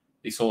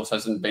 This horse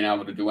hasn't been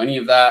able to do any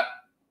of that,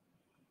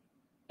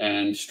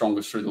 and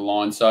strongest through the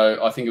line.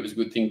 So I think it was a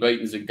good thing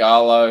beating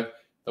Zagalo.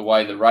 The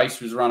way the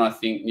race was run, I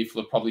think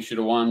Niffler probably should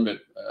have won, but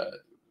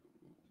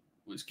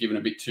was given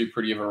a bit too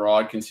pretty of a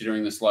ride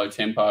considering the slow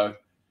tempo.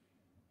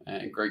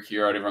 And Greek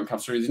Hero, everyone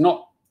comes through. It's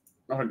not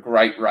a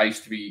great race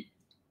to be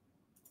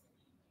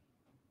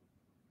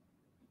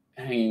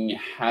hanging your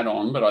hat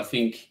on, but I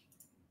think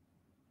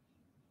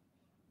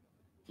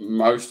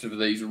most of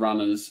these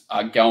runners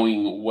are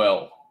going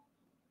well,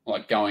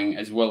 like going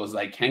as well as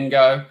they can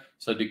go.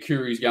 So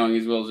Dakuri's going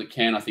as well as it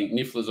can. I think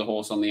Niffler's a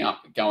horse on the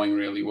up, going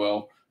really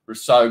well.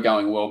 Rousseau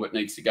going well, but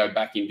needs to go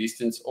back in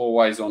distance.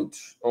 Always on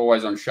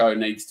show,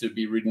 needs to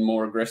be ridden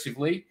more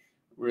aggressively.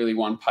 Really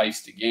one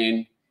paced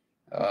again.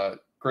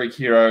 Greek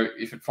Hero,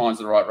 if it finds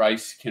the right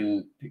race,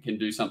 can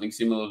do something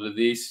similar to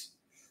this.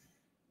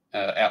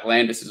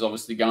 Outlandis is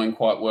obviously going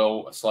quite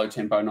well. A slow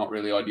tempo, not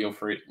really ideal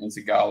for it. And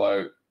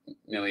Zagalo,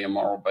 nearly a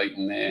moral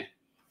beaten there,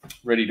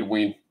 ready to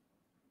win.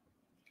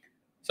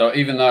 So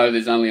even though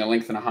there's only a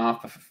length and a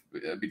half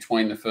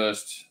between the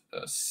first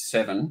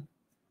 7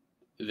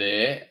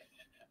 there,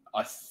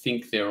 I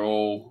think they're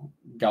all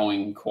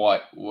going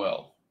quite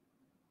well,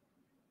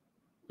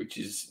 which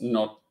is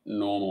not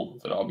normal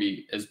that I'll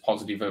be as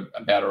positive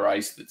about a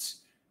race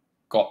that's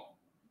got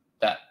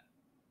that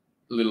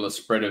little a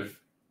spread of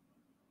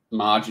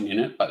margin in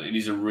it, but it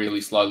is a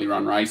really slowly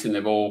run race and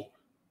they've all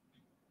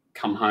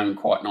come home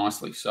quite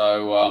nicely.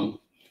 So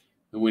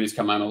the winners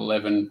come home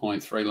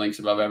 11.3 lengths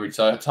above average.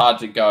 So it's hard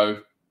to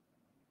go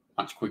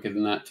much quicker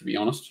than that, to be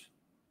honest.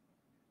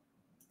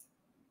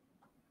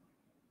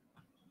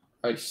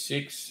 Race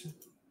 6.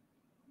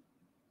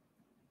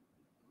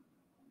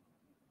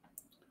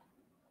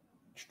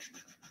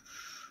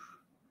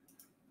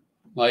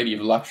 Lady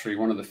of Luxury,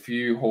 one of the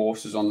few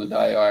horses on the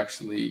day I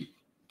actually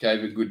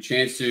gave a good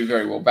chance to.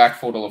 Very well back,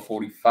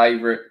 $4.40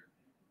 favourite.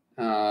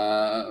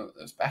 I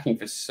was backing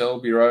for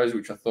Selby Rose,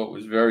 which I thought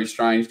was very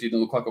strange. Didn't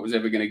look like it was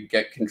ever going to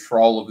get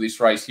control of this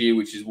race here,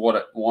 which is what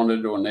it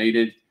wanted or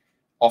needed.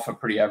 Off a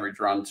pretty average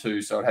run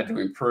too, so it had to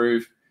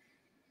improve.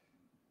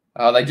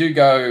 They do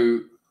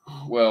go,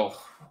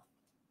 well,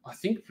 I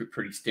think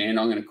pretty standard.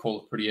 I'm going to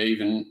call it pretty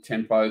even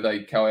tempo. They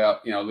go out,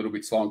 a little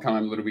bit slow and come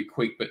home a little bit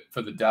quick, but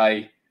for the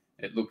day,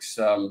 it looks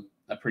a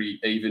pretty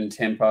even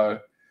tempo.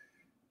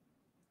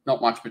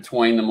 Not much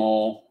between them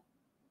all.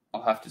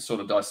 I'll have to sort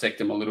of dissect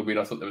them a little bit.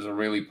 I thought there was a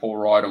really poor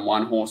ride on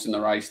one horse in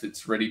the race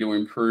that's ready to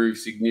improve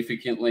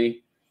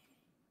significantly.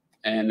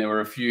 And there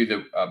were a few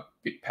that are a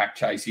bit pack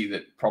chasey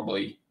that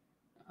probably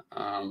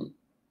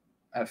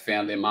have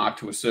found their mark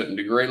to a certain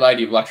degree.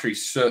 Lady of Luxury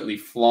certainly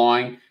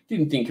flying.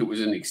 Didn't think it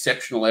was an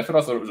exceptional effort.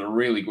 I thought it was a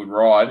really good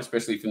ride,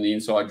 especially from the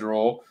inside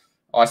draw.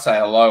 I Say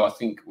Hello, I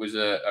think it was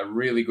a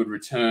really good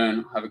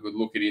return. Have a good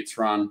look at its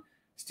run.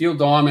 Steel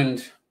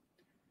Diamond,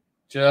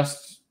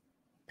 just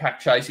pack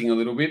chasing a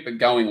little bit, but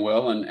going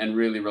well and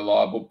really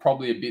reliable.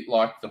 Probably a bit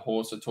like the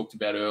horse I talked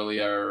about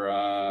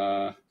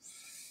earlier.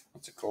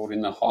 What's it called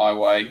in the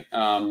highway?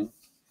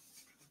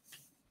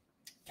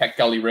 Cat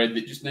Gully Red,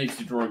 that just needs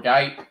to draw a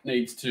gate,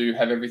 needs to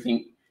have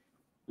everything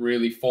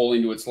really fall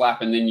into its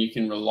lap, and then you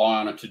can rely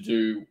on it to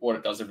do what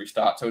it does every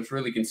start. So it's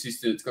really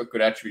consistent. It's got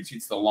good attributes,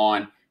 hits the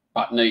line,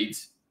 but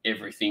needs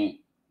everything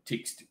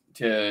ticks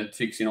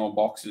in all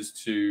boxes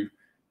to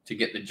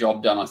get the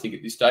job done, I think,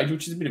 at this stage,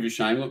 which is a bit of a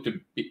shame. Looked a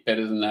bit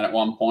better than that at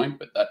one point,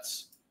 but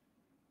that's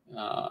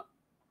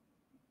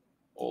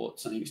all it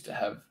seems to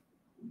have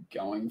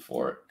going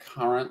for it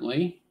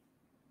currently.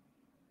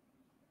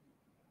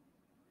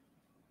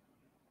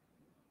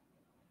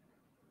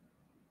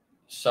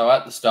 So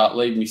at the start,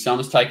 Leave Me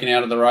Summers taken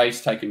out of the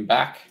race, taken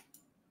back.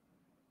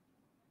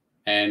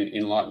 And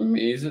Enlighten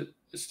Me, is it?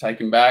 It's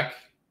taken back.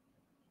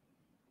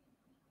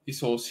 This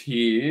horse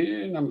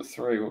here, number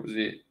 3, what was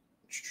it?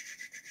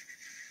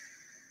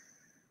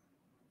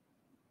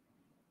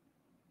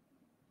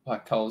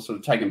 Black colours, sort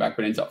of taken back,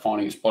 but ends up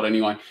finding a spot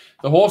anyway.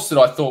 The horse that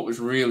I thought was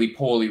really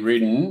poorly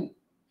ridden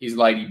is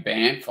Lady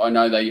Banff. I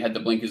know they had the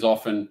blinkers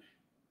off and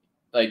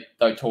they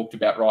talked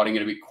about riding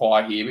it a bit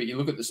quiet here, but you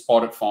look at the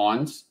spot it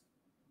finds,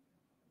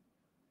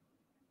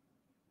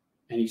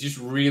 and he's just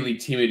really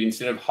timid.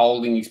 Instead of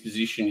holding his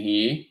position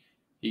here,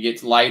 he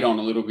gets laid on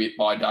a little bit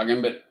by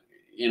Duggan, but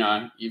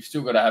you've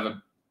still got to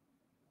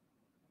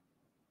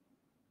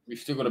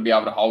be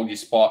able to hold your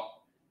spot.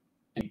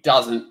 And he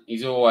doesn't.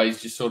 He's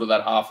always just sort of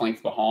that half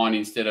length behind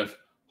instead of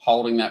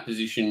holding that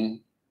position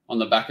on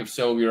the back of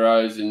Selby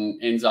Rose,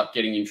 and ends up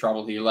getting in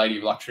trouble here. Lady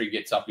of Luxury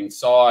gets up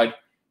inside.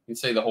 You can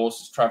see the horse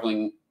is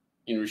travelling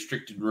in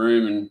restricted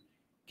room and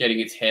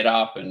getting its head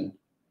up and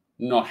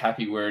not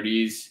happy where it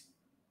is.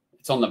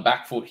 It's on the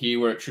back foot here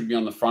where it should be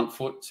on the front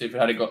foot. So if it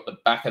had got the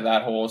back of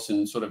that horse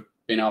and sort of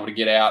been able to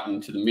get out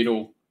into the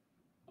middle,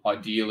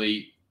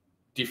 ideally,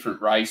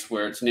 different race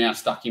where it's now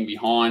stuck in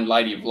behind.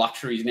 Lady of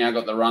Luxury's now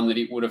got the run that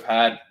it would have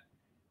had.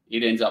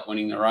 It ends up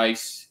winning the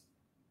race.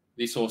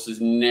 This horse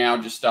is now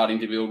just starting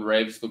to build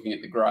revs, looking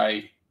at the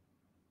grey,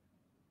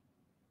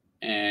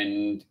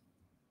 and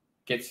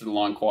gets to the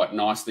line quite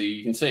nicely.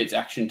 You can see its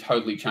action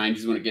totally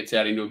changes when it gets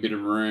out into a bit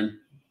of room.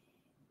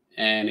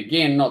 And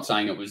again, not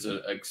saying it was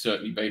a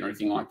certainty beat or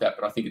anything like that,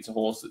 but I think it's a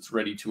horse that's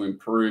ready to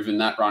improve, and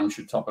that run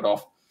should top it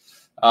off.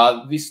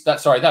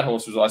 That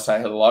horse was I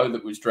Say Hello,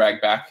 that was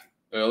dragged back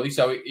early.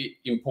 So it's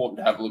important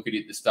to have a look at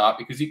it at the start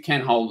because it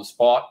can hold the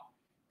spot.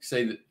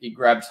 See that it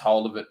grabs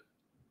hold of it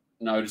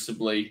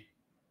noticeably,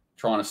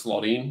 trying to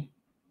slot in.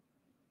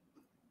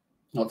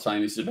 Not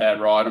saying this is a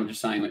bad ride. I'm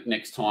just saying that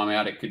next time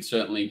out it could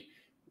certainly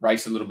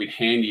race a little bit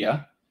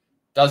handier.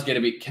 Does get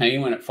a bit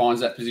keen when it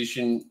finds that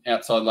position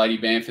outside Lady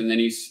Banff, and then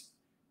he's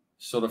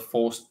sort of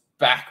forced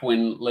back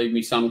when Leave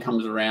Me Some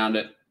comes around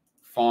it.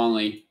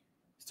 Finally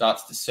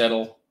starts to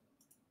settle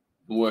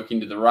and work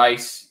into the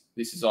race.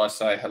 This is I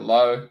Say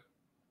Hello.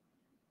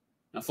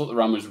 I thought the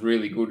run was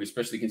really good,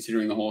 especially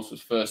considering the horse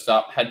was first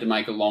up, had to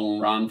make a long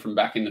run from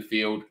back in the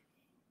field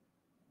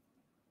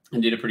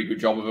and did a pretty good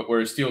job of it,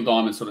 whereas Steel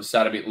Diamond sort of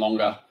sat a bit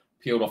longer,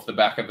 peeled off the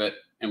back of it,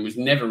 and was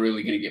never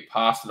really going to get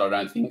past it, I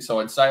don't think. So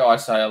I'd say I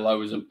Say Hello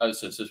was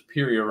a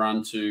superior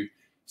run to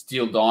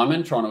Steel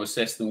Diamond, trying to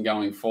assess them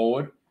going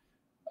forward.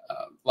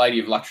 Lady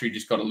of Luxury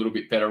just got a little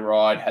bit better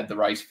ride, had the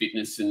race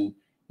fitness and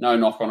no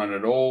knock on it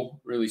at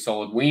all. Really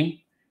solid win.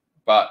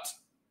 But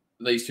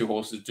these two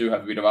horses do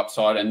have a bit of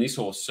upside, and this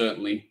horse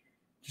certainly,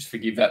 just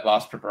forgive that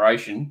last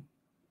preparation,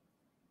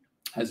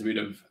 has a bit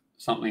of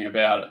something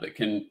about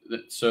it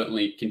that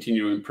certainly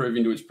continue to improve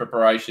into its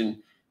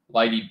preparation.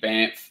 Lady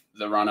Banff,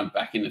 the runner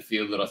back in the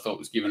field that I thought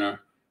was given a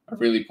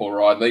really poor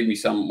ride. Leave Me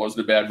Some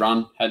wasn't a bad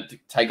run, had to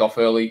take off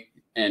early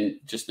and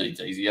just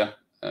needs easier.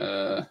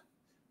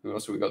 Who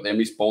else have we got there?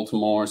 Miss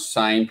Baltimore,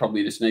 same,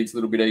 probably just needs a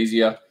little bit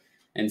easier.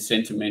 And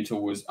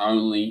Sentimental was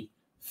only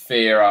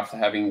fair after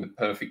having the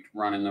perfect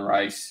run in the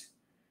race.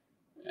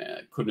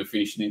 Couldn't have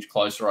finished an inch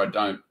closer, I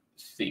don't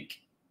think.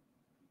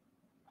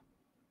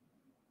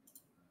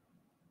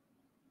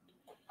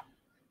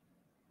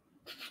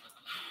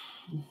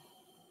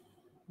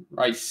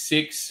 Race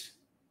 6.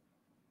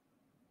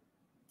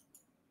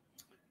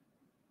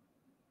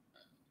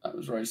 That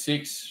was race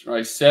 6.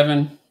 Race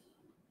 7.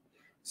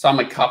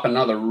 Summer Cup,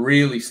 another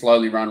really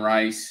slowly run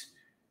race.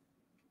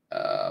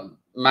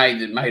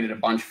 Made it a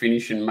bunch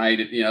finish and made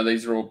it,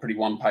 these are all pretty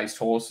one-paced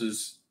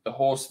horses. The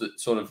horse that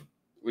sort of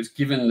was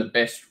given the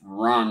best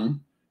run,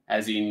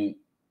 as in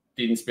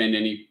didn't spend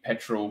any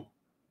petrol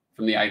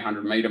from the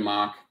 800-metre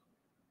mark,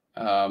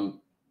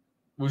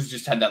 was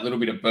just had that little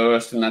bit of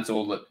burst, and that's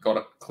all that got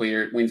it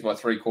clear. It wins by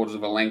 3/4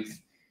 of a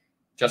length.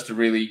 Just a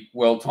really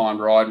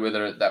well-timed ride,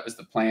 whether that was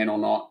the plan or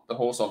not. The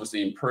horse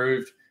obviously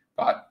improved,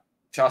 but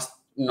just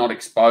not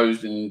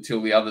exposed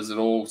until the others had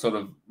all sort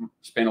of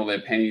spent all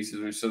their pennies,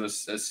 as we sort of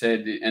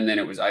said, and then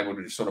it was able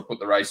to just sort of put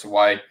the race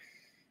away.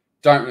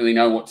 Don't really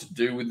know what to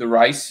do with the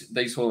race.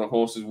 These sort of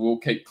horses will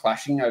keep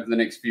clashing over the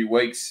next few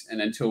weeks, and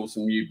until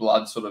some new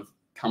blood sort of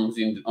comes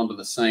onto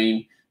the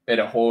scene,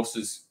 better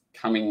horses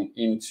coming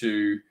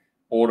into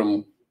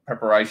autumn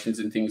preparations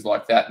and things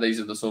like that. These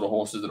are the sort of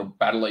horses that will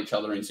battle each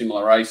other in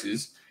similar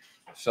races.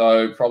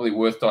 So probably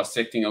worth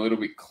dissecting a little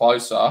bit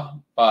closer,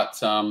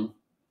 but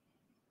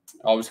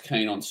I was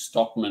keen on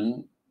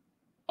Stockman.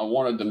 I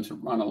wanted them to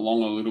run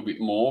along a little bit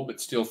more, but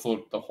still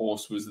thought the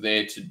horse was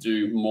there to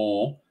do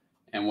more.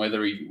 And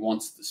whether he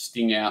wants to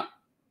sting out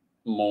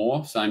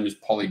more, same as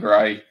Polly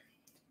Gray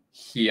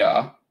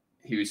here,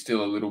 he was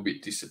still a little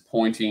bit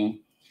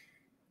disappointing.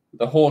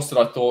 The horse that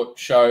I thought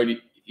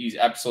showed he's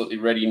absolutely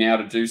ready now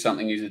to do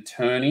something is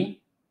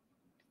Attorney.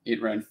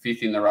 It ran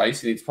 5th in the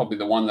race, and it's probably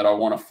the one that I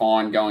want to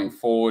find going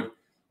forward.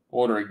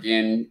 Order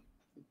Again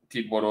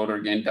did what Order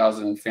Again does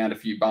and found a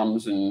few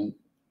bums and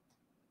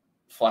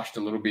flashed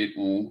a little bit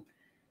and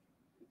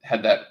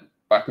had that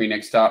Buck Me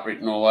Next Start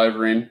written all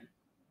over him.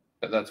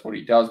 But that's what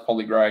he does.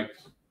 Polly Gray,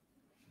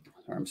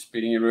 sorry, I'm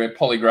spitting everywhere.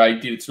 Polly Gray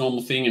did its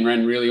normal thing and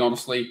ran really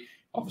honestly.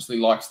 Obviously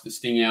likes the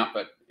sting out,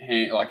 but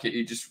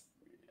it just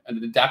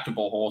an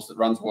adaptable horse that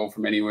runs well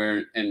from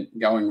anywhere and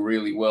going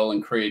really well.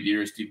 And Korea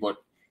Dearest did what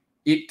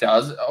it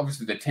does.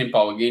 Obviously the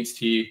tempo against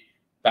here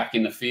back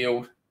in the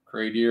field,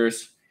 Korea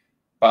Dearest,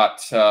 but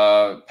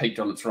peaked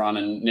on its run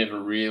and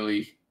never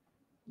really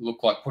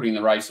looked like putting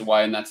the race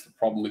away. And that's the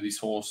problem with this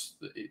horse.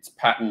 Its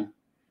pattern,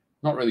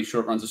 not really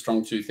sure it runs a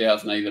strong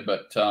 2000 either,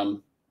 but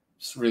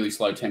really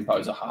slow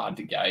tempos are hard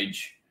to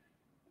gauge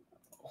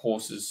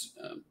horses'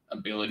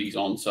 abilities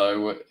on.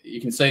 So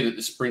you can see that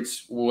the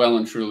sprint's well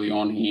and truly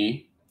on here.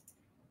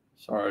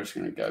 Sorry, I'm just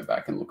going to go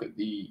back and look at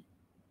the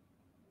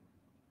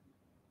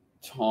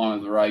time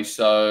of the race.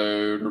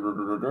 So,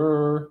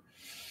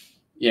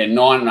 yeah,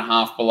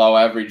 9.5 below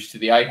average to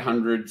the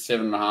 800,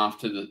 7.5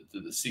 to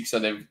the 6. So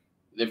they've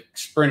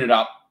sprinted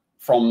up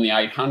from the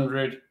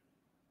 800,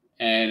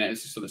 and as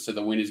I sort of said,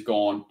 the winner's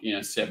gone,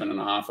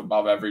 7.5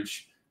 above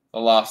average. The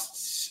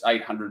last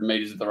 800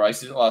 meters of the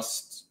race, the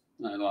last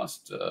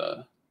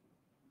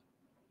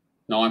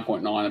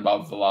 9.9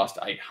 above the last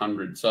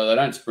 800. So they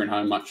don't sprint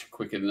home much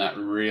quicker than that,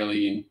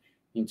 really,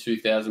 in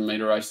 2,000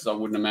 meter races, I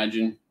wouldn't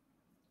imagine.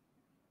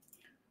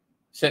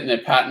 Setting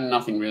their pattern,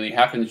 nothing really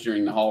happens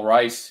during the whole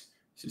race.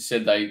 As I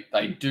said, they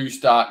do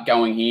start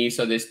going here.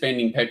 So they're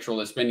spending petrol,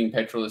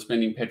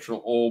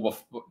 all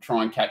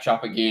try and catch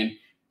up again.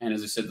 And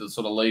as I said, the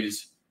sort of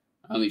leaders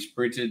only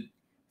sprinted.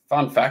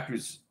 Fun fact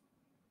was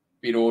a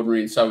bit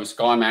ordinary, and so was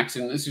Sky Max.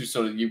 And this is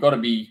sort of, you've got to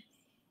be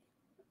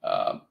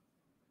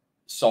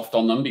soft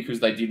on them because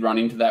they did run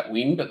into that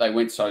win, but they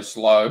went so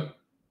slow.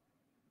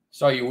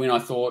 So your win, I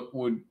thought,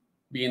 would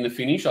be in the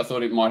finish. I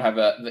thought it might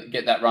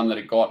get that run that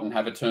it got and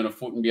have a turn of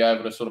foot and be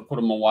able to sort of put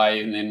them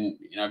away and then,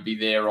 be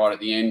there right at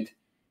the end.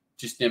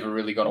 Just never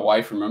really got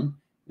away from them.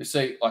 You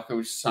see, like I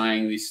was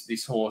saying,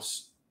 this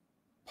horse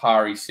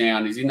pari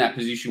sound, is in that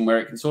position where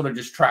it can sort of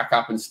just track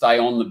up and stay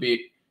on the bit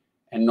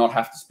and not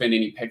have to spend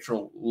any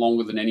petrol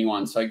longer than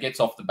anyone. So it gets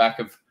off the back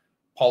of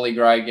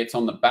Polygrey, gets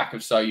on the back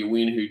of So You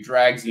Win, who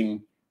drags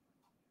him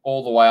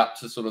all the way up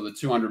to sort of the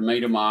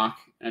 200-metre mark.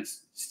 And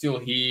it's still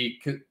here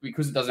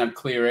because it doesn't have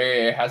clear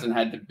air, it hasn't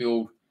had to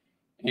build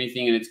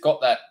anything. And it's got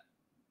that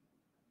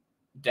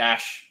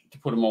dash to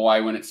put him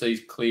away when it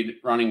sees cleared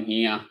running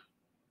here,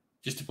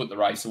 just to put the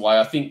race away.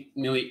 I think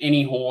nearly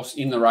any horse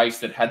in the race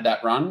that had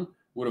that run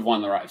would have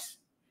won the race.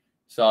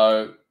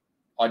 So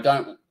I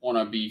don't want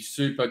to be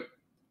super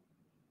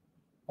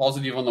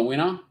positive on the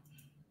winner.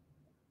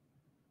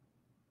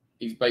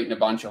 He's beaten a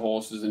bunch of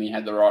horses and he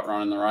had the right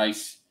run in the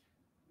race.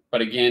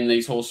 But again,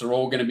 these horses are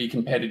all going to be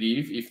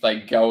competitive if they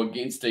go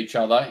against each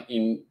other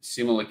in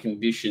similar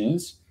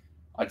conditions.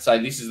 I'd say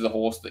this is the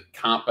horse that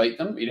can't beat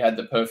them. It had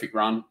the perfect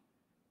run,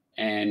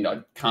 and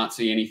I can't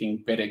see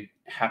anything better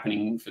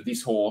happening for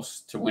this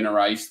horse to win a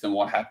race than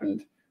what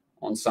happened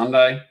on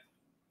Sunday.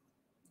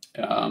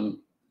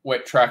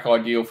 Wet track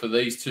ideal for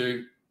these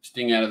two.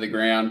 Sting out of the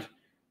ground.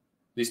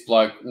 This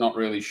bloke, not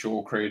really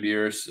sure,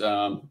 Creadiris.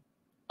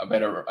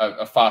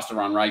 A faster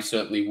run race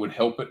certainly would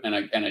help it, and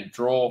a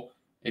draw.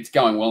 It's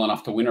going well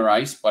enough to win a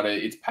race, but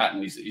its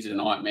pattern is a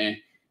nightmare.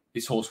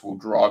 This horse will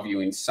drive you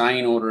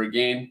insane order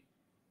again.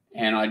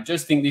 And I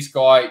just think this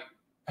guy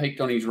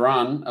peaked on his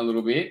run a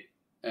little bit.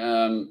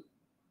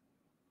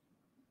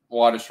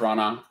 Widest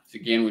runner.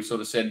 Again, we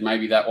sort of said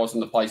maybe that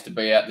wasn't the place to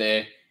be out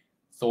there.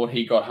 Thought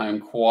he got home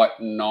quite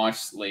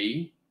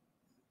nicely.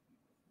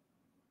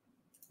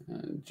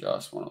 And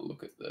just want to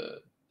look at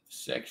the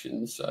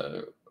sections.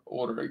 So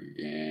order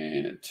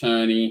again,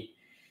 attorney.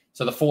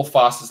 So the fourth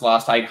fastest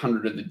last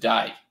 800 of the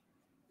day,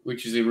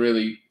 which is a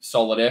really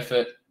solid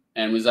effort,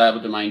 and was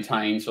able to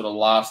maintain sort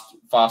of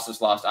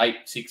fastest last 8,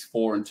 6,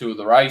 4, and 2 of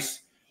the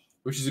race,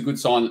 which is a good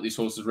sign that this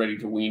horse is ready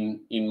to win,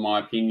 in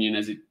my opinion,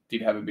 as it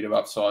did have a bit of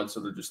upside,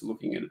 sort of just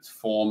looking at its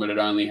form. It had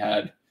only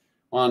had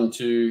 1,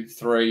 2,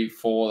 3,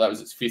 4. That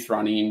was its 5th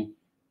run in.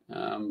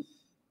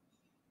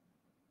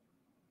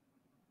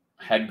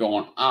 Had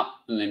gone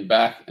up and then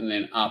back and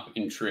then up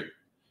in trip.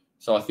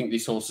 So I think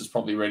this horse is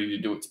probably ready to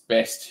do its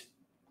best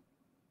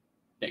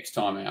next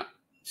time out,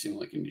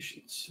 similar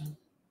conditions.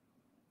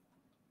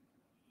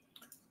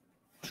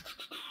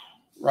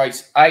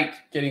 Race 8,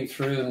 getting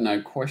through them,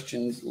 no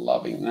questions,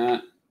 loving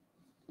that.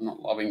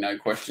 Not loving no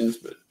questions,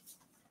 but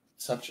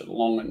such a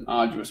long and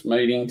arduous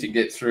meeting to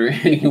get through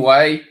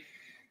anyway.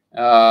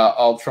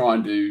 I'll try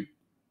and do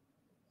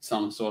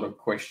some sort of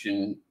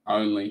question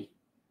only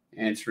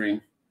answering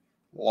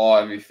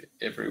live if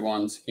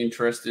everyone's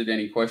interested.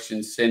 Any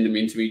questions, send them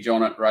in to me,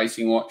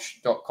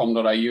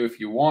 john@racingwatch.com.au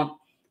if you want.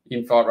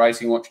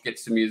 Info@racingwatch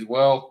gets to me as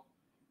well,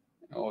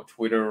 or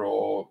Twitter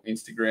or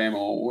Instagram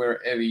or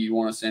wherever you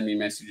want to send me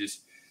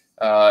messages.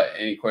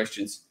 Any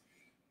questions?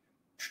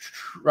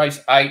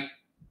 Race 8,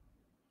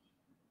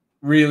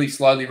 really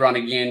slowly run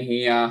again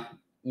here.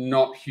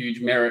 Not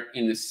huge merit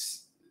in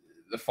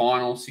the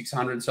final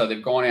 600, so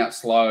they've gone out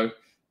slow.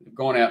 They've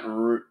gone out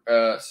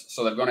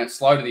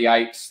slow to the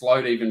 8,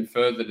 slowed even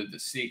further to the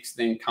 6,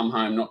 then come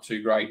home not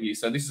too great here.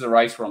 So this is a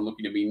race where I'm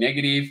looking to be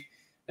negative.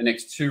 The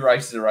next 2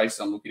 races are races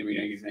I'm looking to be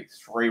negative. The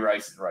next 3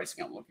 races are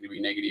racing I'm looking to be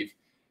negative.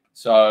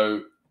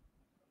 So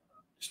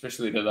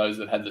especially to those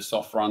that had the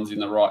soft runs in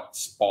the right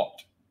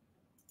spot.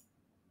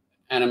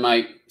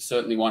 Animate,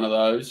 certainly one of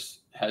those,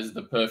 has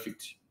the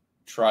perfect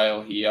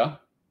trail here.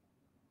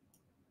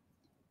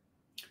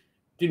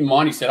 Didn't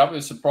mind his setup. I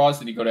was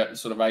surprised that he got out to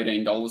sort of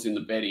 $18 in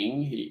the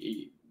betting.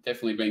 He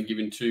definitely been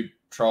given 2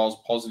 trials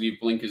positive,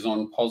 blinkers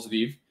on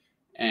positive,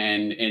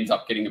 and ends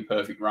up getting a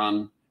perfect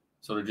run.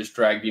 Sort of just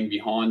dragged in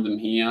behind them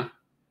here.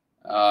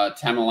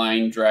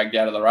 Tamerlane dragged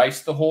out of the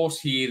race. The horse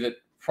here that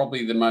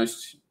probably the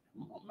most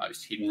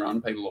hidden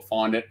run, people will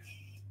find it,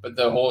 but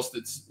the horse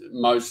that's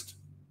most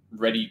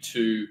ready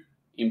to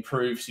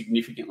improve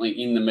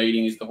significantly in the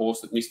meeting is the horse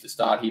that missed the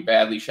start here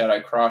badly,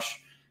 Shadow Crush.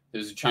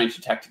 There's a change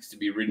of tactics to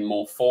be ridden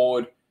more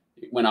forward.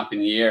 It went up in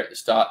the air at the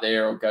start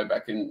there. I'll go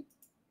back and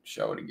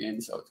show it again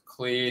so it's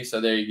clear.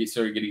 So there you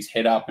sort of get his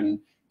head up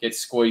and gets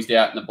squeezed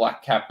out in the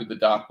black cap with the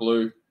dark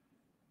blue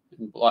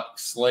and black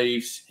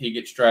sleeves. He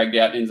gets dragged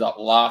out and ends up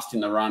last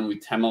in the run with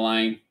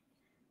Tamerlane.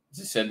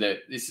 As I said,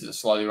 that this is a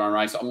slowly run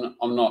race.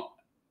 I'm not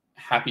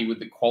happy with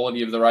the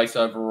quality of the race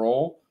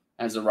overall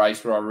as a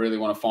race where I really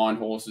want to find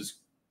horses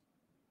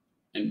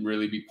and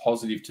really be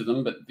positive to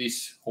them. But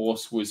this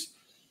horse was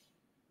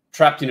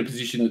trapped in a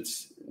position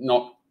that's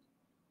not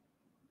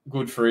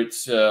good for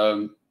its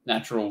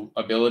natural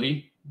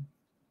ability.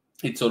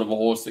 It's sort of a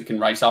horse that can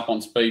race up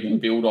on speed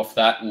and build off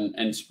that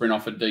and sprint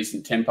off a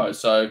decent tempo.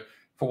 So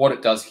for what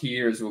it does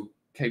here, as we'll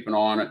keep an eye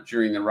on it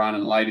during the run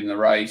and late in the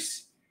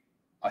race,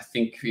 I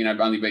think,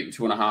 only beaten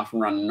 2.5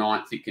 and run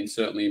 9th, it can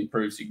certainly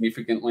improve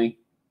significantly.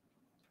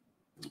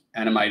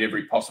 Animate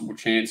every possible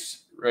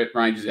chance.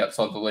 Ranges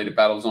outside the leader,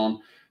 battles on.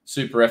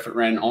 Super effort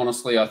ran.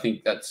 Honestly, I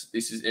think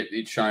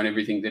it's shown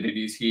everything that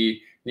it is here.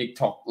 Nick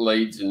Tock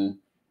leads, and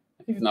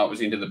even though it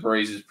was into the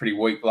breeze, it's pretty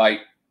weak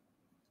late.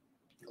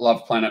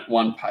 Love Planet,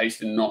 one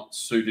pace and not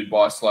suited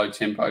by a slow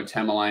tempo.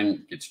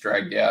 Tamerlane gets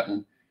dragged out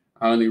and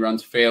only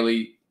runs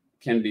fairly.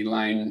 Kennedy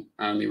Lane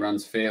only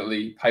runs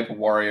fairly. Paper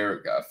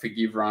Warrior,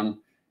 Forgive Run,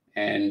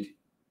 and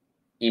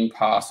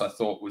Impasse I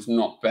thought was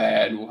not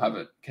bad. We'll have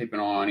keep an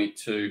eye on it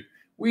too.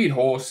 Weird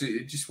horse.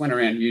 It just went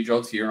around huge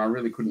odds here, and I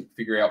really couldn't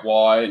figure out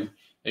why. And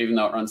even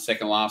though it runs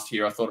second last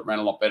here, I thought it ran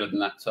a lot better than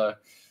that. So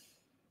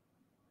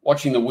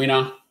watching the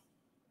winner,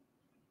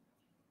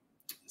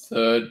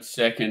 third,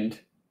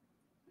 second,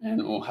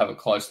 and we'll have a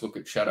close look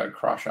at Shadow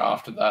Crush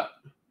after that.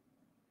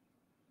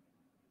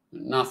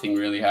 Nothing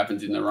really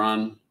happens in the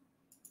run.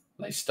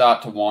 They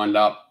start to wind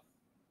up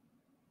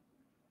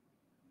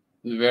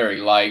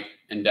very late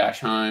and dash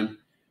home.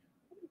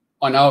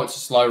 I know it's a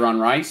slow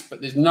run race,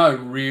 but there's no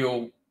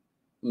real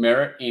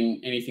merit in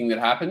anything that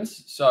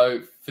happens.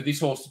 So for this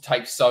horse to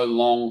take so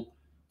long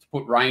to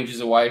put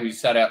Rangers away, who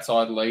sat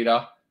outside the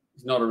leader,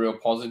 is not a real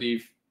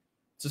positive.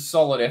 It's a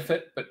solid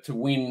effort, but to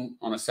win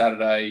on a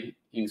Saturday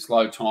in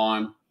slow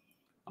time,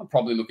 I'm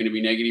probably looking to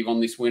be negative on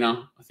this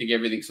winner. I think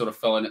everything sort of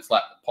fell in its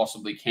lap that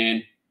possibly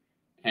can,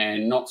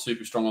 and not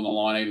super strong on the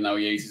line, even though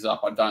he eases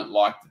up. I don't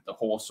like that the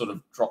horse sort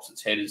of drops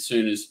its head as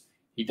soon as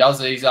he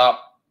does ease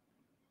up,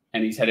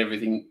 and he's had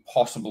everything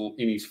possible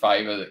in his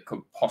favour that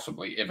could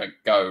possibly ever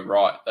go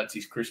right. That's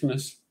his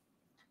Christmas.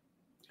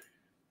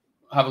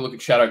 Have a look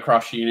at Shadow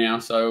Crush here now.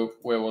 So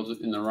where was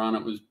it in the run?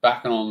 It was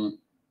backing on.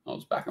 I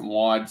was backing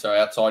wide, so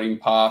outside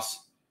Impasse.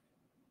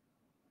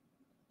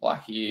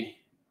 Black here.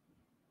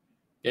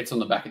 Gets on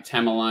the back of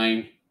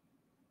Tamerlane.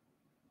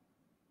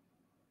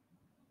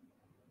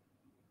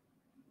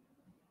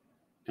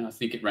 And I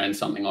think it ran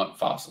something like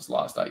fastest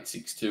last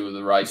 8.62 of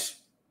the race,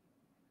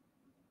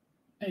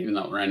 even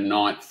though it ran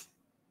ninth.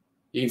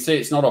 You can see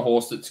it's not a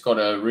horse that's got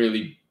a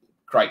really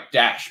great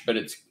dash, but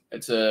it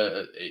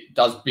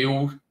does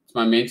build its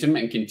momentum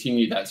and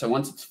continue that. So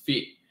once it's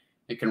fit,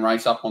 it can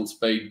race up on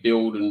speed,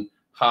 build, and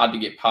hard to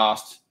get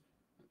past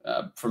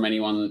from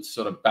anyone that's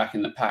sort of back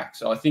in the pack.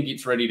 So I think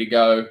it's ready to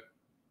go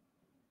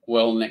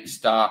well next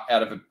start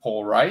out of a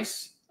poor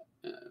race.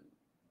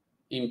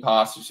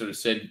 Impasse, you sort of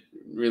said,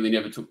 really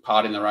never took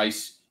part in the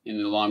race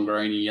in the lime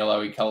greeny,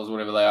 yellowy colours,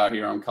 whatever they are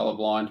here. I'm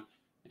colourblind.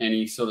 And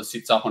he sort of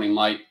sits up on him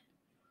late.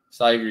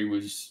 Savory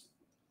was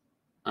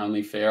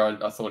only fair.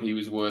 I thought he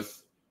was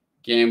worth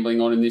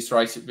gambling on in this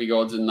race at big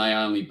odds, and they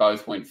only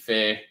both went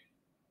fair.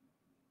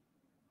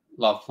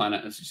 Love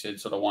Planet, as you said,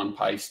 sort of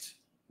one-paced,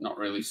 not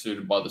really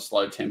suited by the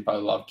slow tempo.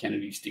 Love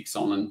Kennedy sticks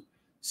on and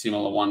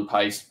similar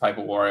one-paced.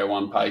 Paper Warrior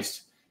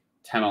one-paced.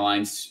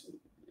 Tamerlane's,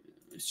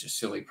 it's just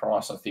silly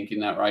price, I think, in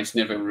that race.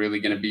 Never really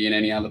going to be in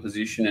any other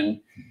position.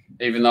 And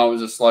even though it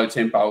was a slow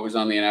tempo, it was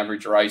only an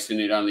average race and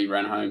it only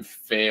ran home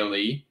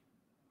fairly.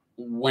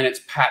 When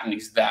its pattern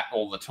is that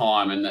all the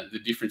time, and the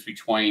difference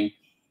between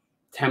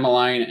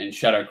Tamerlane and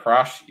Shadow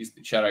Crush is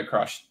that Shadow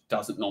Crush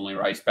doesn't normally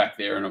race back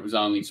there, and it was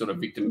only sort of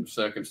victim of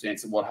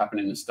circumstance of what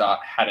happened in the start,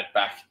 had it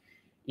back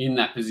in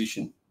that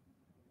position.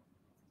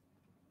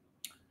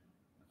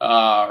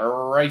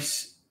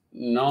 Race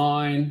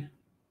 9,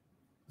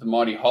 the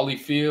mighty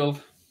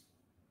Holyfield.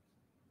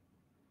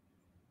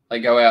 They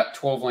go out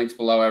 12 lengths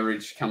below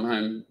average, come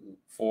home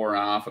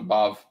 4.5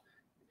 above,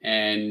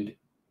 and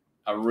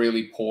a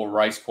really poor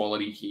race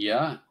quality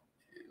here.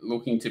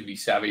 Looking to be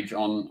savage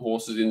on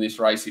horses in this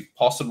race if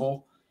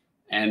possible.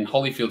 And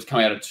Holyfield's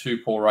come out of 2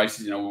 poor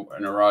races in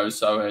a row,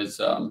 so has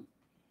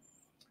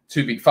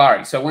Too Big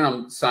Fari. So when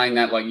I'm saying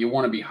that, like, you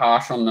want to be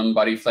harsh on them,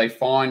 but if they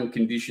find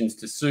conditions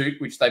to suit,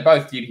 which they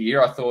both did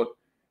here, I thought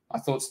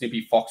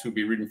Snippy Fox would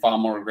be ridden far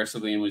more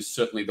aggressively and was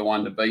certainly the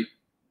one to beat.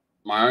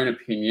 My own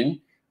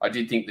opinion, I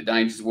did think the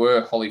dangers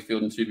were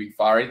Holyfield and Too Big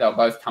Fari. They were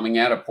both coming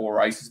out of poor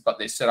races, but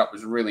their setup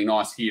was really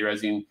nice here,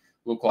 as in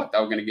looked like they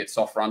were going to get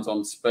soft runs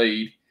on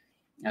speed,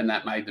 and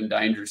that made them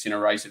dangerous in a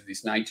race of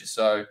this nature.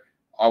 So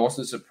I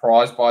wasn't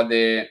surprised by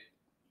their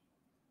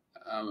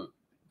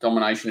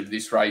domination of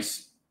this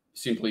race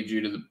simply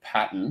due to the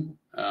pattern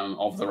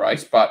of the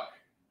race, but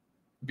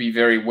be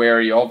very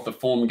wary of the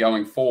form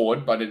going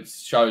forward. But it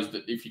shows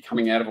that if you're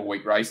coming out of a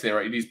weak race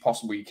there, it is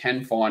possible you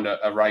can find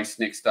a race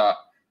next start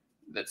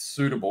that's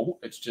suitable.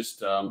 It's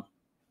just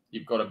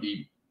you've got to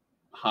be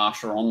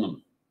harsher on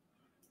them.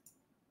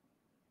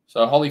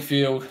 So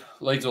Holyfield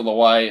leads all the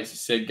way, as I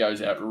said,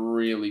 goes out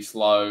really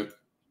slow.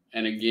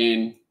 And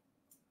again,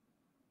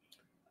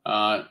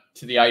 to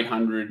the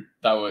 800,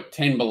 they were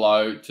 10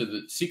 below. To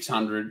the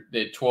 600,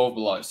 they're 12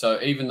 below. So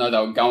even though they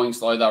were going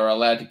slow, they were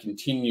allowed to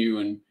continue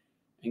and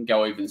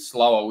go even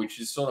slower, which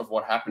is sort of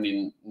what happened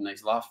in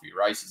these last few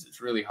races.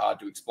 It's really hard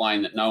to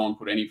explain that no one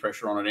put any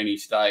pressure on at any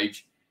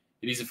stage.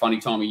 It is a funny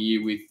time of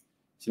year with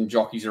some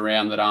jockeys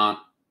around that aren't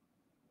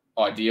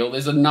ideal.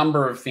 There's a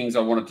number of things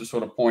I wanted to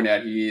sort of point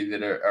out here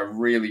that are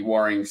really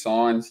worrying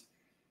signs.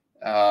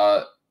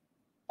 I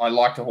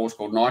liked a horse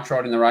called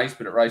Nitrite in the race,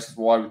 but it races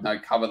wide with no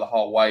cover the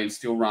whole way and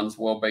still runs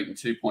well beaten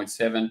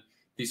 2.7.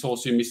 This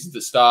horse who misses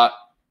the start,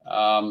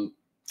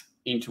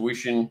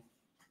 Intuition,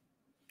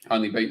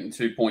 only beaten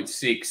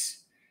 2.6.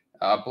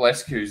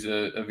 Blesk, who's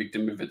a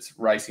victim of its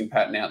racing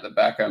pattern out the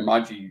back.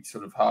 Mudgee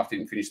sort of half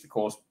didn't finish the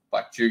course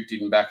Black Duke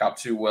didn't back up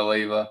too well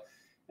either.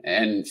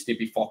 And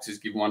Snippy Fox has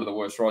given one of the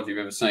worst rides you've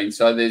ever seen.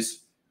 So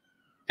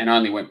and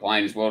only went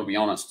plain as well, to be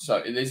honest.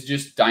 So there's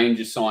just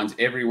danger signs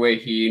everywhere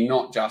here,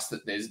 not just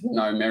that there's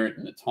no merit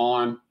in the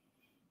time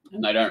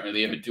and they don't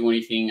really ever do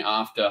anything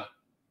after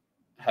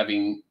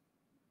having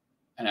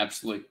an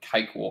absolute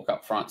cakewalk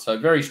up front. So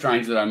very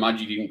strange that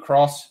Omudji didn't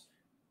cross.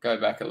 Go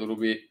back a little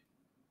bit.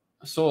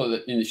 I saw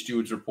that in the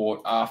steward's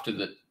report after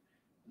that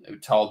they were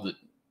told that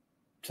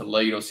to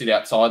lead or sit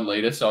outside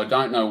leader. So I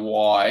don't know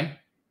why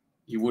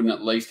you wouldn't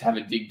at least have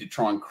a dig to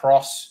try and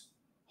cross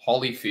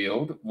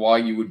Holyfield, why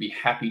you would be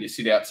happy to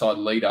sit outside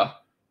leader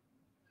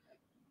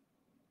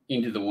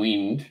into the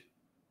wind.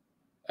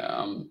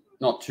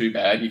 Not too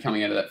bad. You're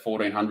coming out of that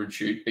 1400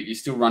 chute, but you're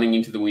still running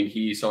into the wind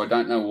here. So I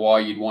don't know why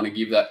you'd want to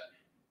give that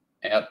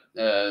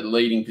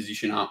leading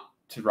position up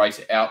to race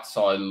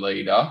outside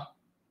leader.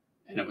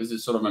 And it was a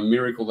sort of a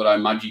miracle that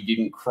Omudji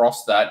didn't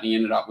cross that. And he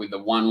ended up with the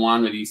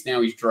 1-1, but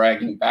he's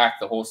dragging back.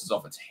 The horse is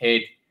off its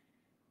head.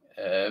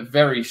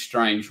 Very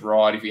strange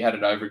ride. If he had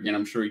it over again,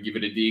 I'm sure he'd give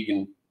it a dig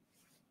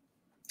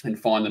and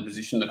find the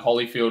position that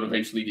Holyfield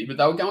eventually did. But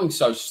they were going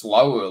so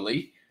slow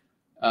early.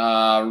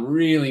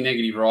 Really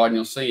negative ride. And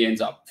you'll see he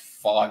ends up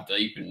 5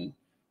 deep and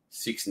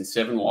 6 and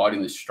 7 wide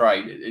in the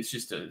straight. It's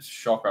just a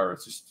shocker.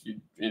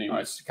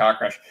 Anyway, it's a car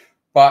crash.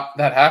 But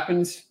that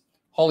happens.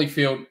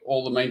 Holyfield,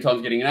 all the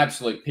meantime, getting an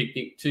absolute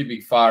picnic. Too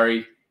Big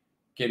Fari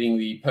getting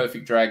the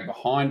perfect drag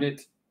behind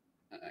it.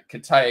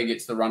 Katea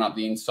gets the run up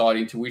the inside.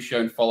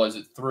 Intuition follows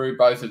it through.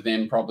 Both of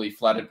them probably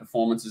flattered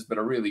performances, but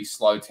a really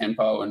slow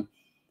tempo, and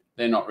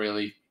they're not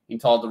really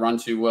entitled to run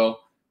too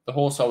well. The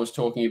horse I was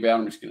talking about,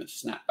 I'm just going to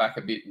snap back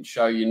a bit and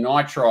show you.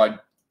 Nitride,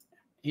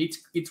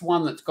 it's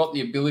one that's got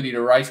the ability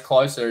to race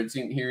closer. It's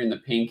in here in the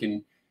pink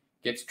and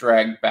gets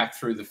dragged back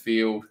through the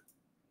field.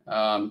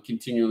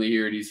 Continually,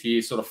 here it is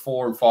here, sort of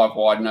 4 and 5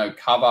 wide, no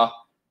cover,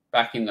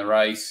 back in the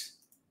race.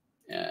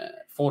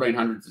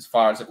 1400s as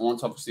far as it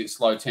wants. Obviously, a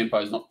slow tempo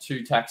is not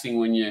too taxing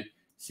when you're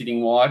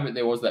sitting wide, but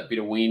there was that bit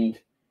of wind.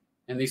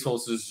 And this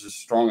horse is as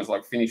strong as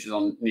finishes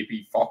on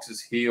Nippy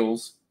Fox's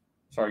heels.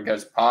 Sorry,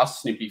 goes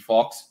past Snippy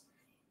Fox.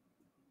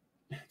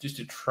 Just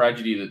a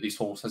tragedy that this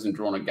horse hasn't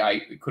drawn a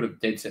gate. It could have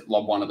dead set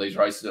lobbed one of these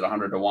races at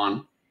 100 to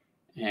 1.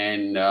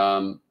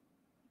 And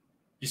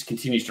just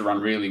continues to run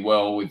really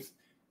well with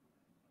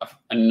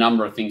a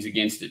number of things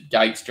against it.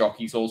 Gates,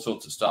 jockeys, all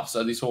sorts of stuff.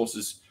 So this horse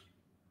is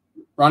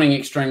running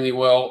extremely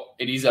well.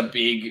 It is a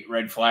big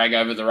red flag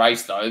over the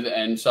race, though,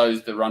 and so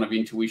is the run of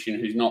Intuition,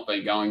 who's not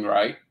been going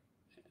great.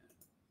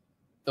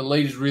 The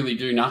leaders really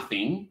do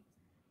nothing.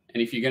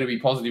 And if you're going to be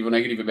positive or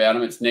negative about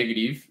them, it's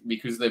negative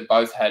because they've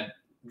both had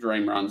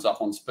dream runs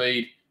up on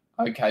speed.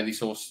 Okay, this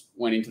horse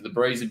went into the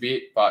breeze a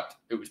bit, but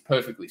it was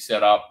perfectly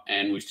set up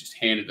and was just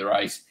handed the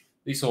race.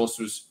 This horse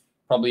was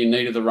probably in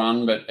need of the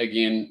run, but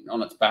again,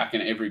 on its back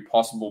in every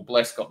possible.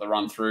 Blesk got the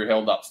run through,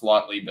 held up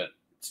slightly, but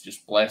it's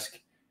just Blesk,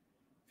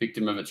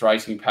 victim of its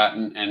racing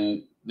pattern.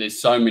 And there's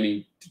so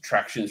many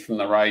detractions from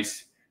the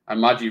race.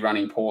 Omudji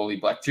running poorly,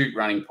 Black Duke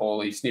running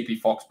poorly, Snippy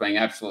Fox being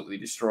absolutely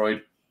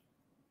destroyed,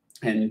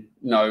 and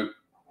no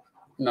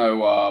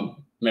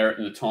merit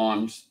in the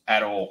times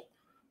at all.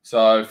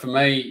 So for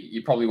me,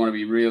 you probably want to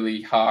be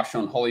really harsh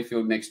on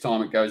Holyfield next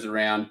time it goes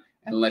around,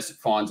 unless it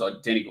finds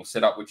identical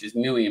setup, which is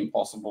nearly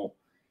impossible.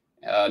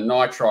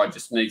 Nitride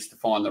just needs to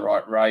find the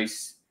right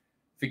race.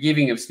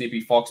 Forgiving of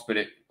Snippy Fox, but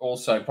it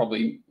also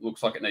probably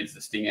looks like it needs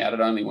the sting out. It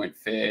only went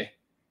fair.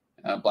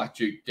 Black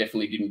Duke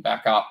definitely didn't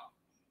back up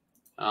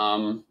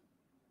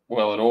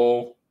well at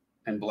all.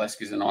 And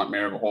Blesk is a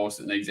nightmare of a horse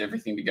that needs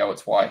everything to go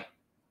its way.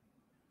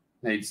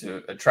 Needs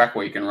a track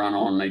where you can run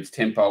on, needs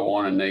tempo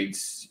on, and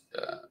needs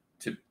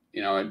to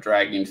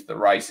drag into the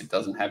race. It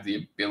doesn't have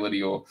the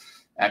ability or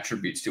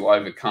attributes to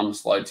overcome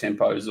slow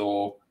tempos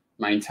or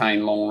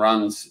maintain long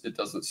runs, it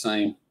doesn't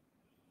seem.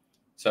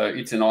 So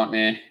it's a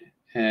nightmare,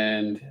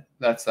 and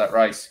that's that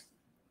race.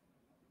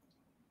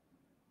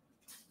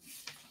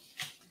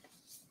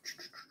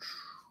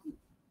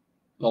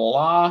 The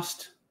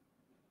last,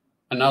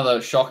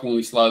 another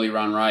shockingly slowly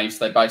run race.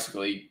 They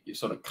basically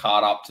sort of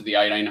cart up to the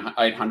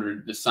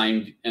 800 the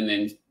same, and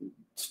then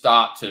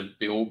start to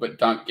build, but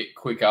don't get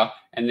quicker,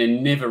 and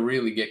then never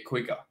really get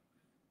quicker.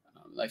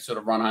 They sort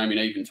of run home in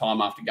even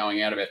time after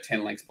going out about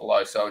 10 lengths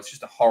below. So it's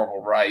just a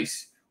horrible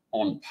race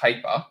on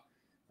paper,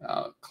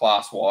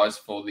 class-wise,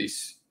 for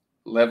this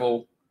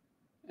level.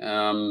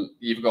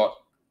 You've got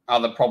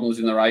other problems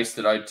in the race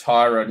that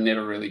Otira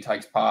never really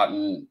takes part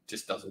and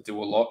just doesn't do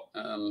a lot.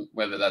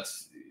 Whether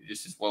that's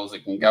just as well as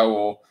it can go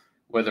or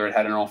whether it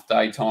had an off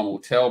day, time will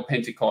tell.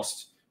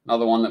 Pentecost,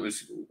 another one that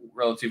was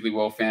relatively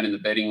well found in the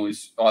betting,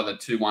 was either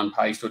 2-1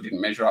 paced or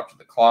didn't measure up to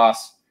the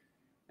class.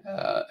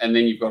 And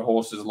then you've got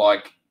horses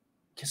like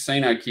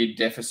Casino Kid,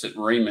 Deficit,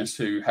 Remus,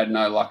 who had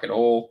no luck at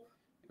all,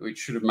 which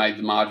should have made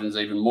the margins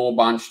even more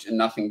bunched. And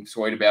Nothing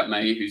Sweet About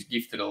Me, who's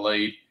gifted a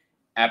lead,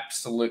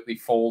 absolutely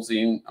falls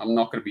in. I'm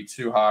not going to be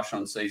too harsh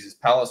on Caesar's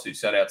Palace, who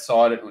sat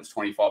outside it. It was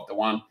 25 to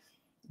 1.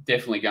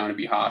 Definitely going to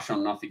be harsh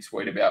on Nothing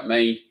Sweet About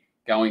Me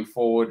going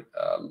forward.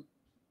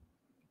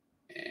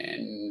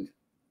 And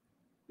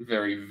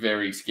very,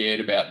 very scared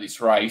about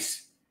this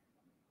race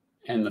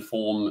and the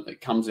form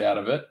that comes out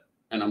of it.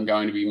 And I'm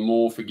going to be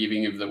more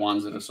forgiving of the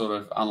ones that are sort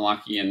of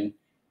unlucky and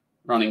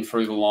running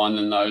through the line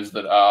than those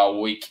that are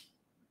weak.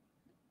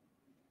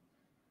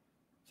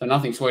 So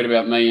nothing sweet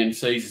about me and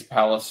Caesar's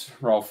Palace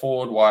roll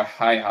forward. Why,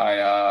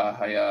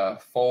 hey,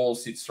 Fall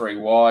sits 3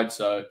 wide.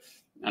 So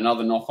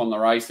another knock on the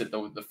race that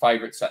the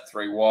favourite sat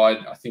 3 wide.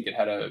 I think it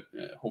had a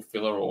hoof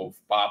filler or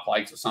bar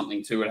plates or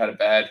something too. It had a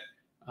bad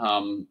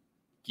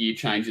gear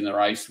change in the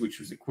race, which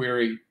was a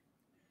query.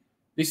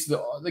 This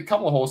the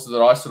couple of horses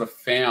that I sort of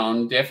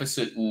found,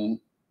 Deficit and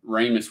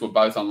Remus, were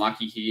both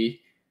unlucky here.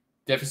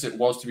 Deficit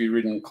was to be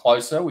ridden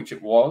closer, which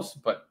it was,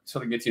 but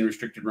sort of gets in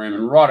restricted room.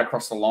 And right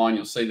across the line,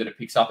 you'll see that it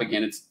picks up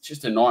again. It's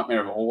just a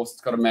nightmare of a horse.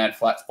 It's got a mad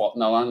flat spot,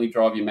 and they'll only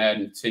drive you mad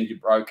and send you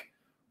broke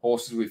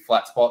horses with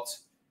flat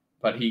spots.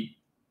 But he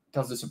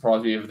doesn't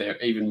surprise me if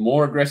they're even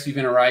more aggressive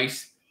in a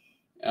race.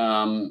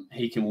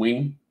 He can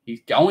win.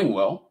 He's going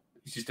well.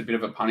 He's just a bit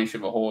of a punish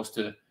of a horse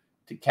to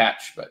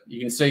catch. But you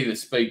can see the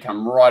speed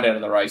come right out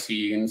of the race here.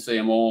 You can see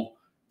them all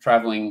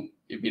travelling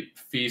a bit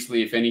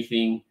fiercely, if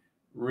anything.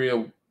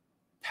 Real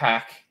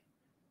pack,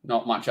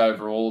 not much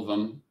over all of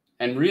them.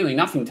 And really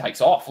nothing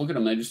takes off. Look at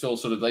them. They're just all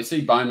sort of, they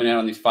see Bowman out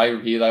on this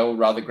favourite here. They all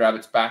rather grab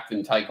its back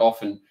than take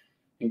off and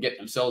get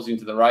themselves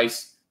into the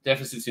race.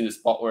 Deficit's in a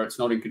spot where it's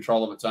not in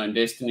control of its own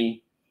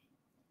destiny.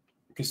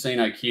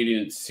 Casino Kid in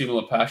its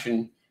similar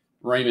passion.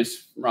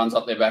 Remus runs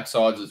up their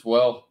backsides as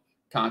well.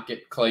 Can't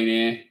get clean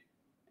air.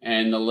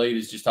 And the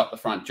leader's just up the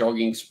front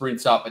jogging,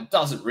 sprints up. It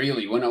doesn't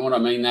really, when I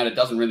mean that, it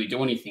doesn't really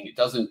do anything. It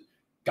doesn't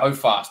go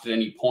fast at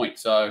any point.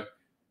 So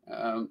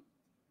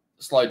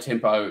slow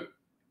tempo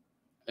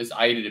has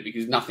aided it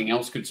because nothing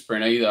else could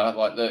sprint either.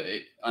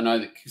 I know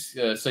that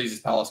Caesar's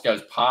Palace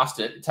goes past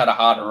it. It's had a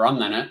harder run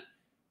than it,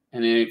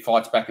 and then it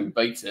fights back and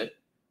beats it.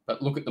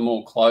 But look at them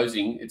all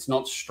closing. It's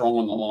not strong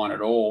on the line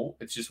at all.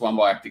 It's just won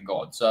by act of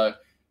God. So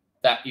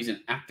that is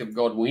an act of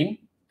God win.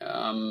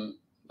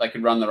 They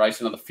could run the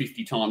race another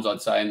 50 times, I'd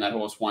say, and that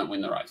horse won't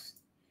win the race.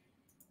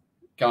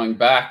 Going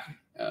back,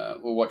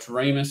 we'll watch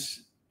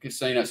Remus.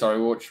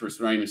 We'll watch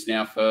Remus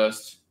now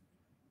first.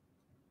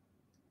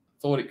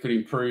 Thought it could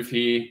improve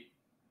here.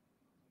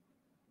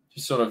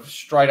 Just sort of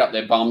straight up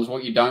their bums.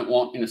 What you don't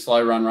want in a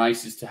slow run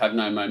race is to have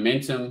no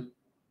momentum.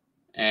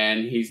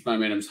 And his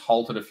momentum's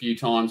halted a few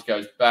times,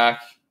 goes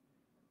back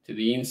to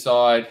the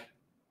inside,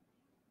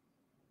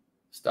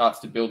 starts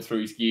to build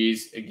through his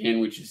gears again,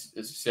 which is,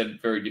 as I said,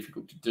 very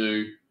difficult to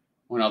do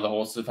when other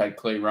horses have had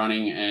clear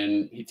running,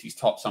 and hits his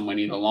top somewhere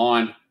near the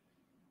line.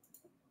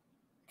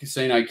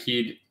 Casino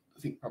Kid, I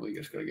think probably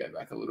just got to go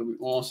back a little bit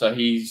more. So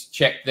he's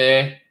checked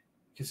there.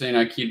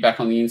 Casino Kid back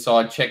on the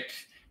inside,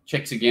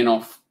 checks again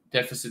off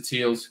Deficit's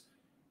heels.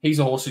 He's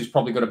a horse who's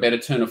probably got a better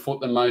turn of foot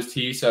than most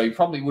here, so he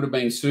probably would have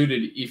been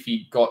suited if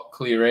he got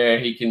clear air.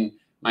 He can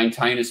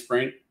maintain a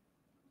sprint,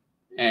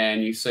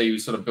 and you see he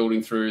was sort of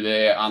building through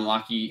there.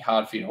 Unlucky,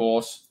 hard-fit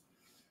horse.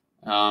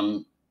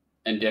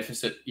 And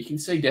Deficit, you can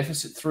see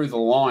Deficit through the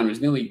line was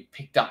nearly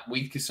picked up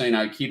with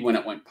Casino Kid when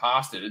it went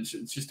past it. It's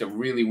just a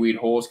really weird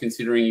horse,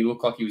 considering he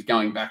looked like he was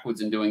going backwards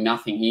and doing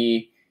nothing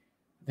here,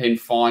 then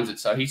finds it.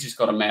 So he's just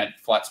got a mad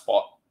flat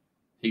spot.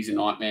 He's a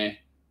nightmare.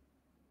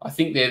 I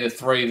think they're the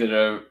three that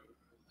are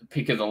the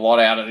pick of the lot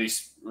out of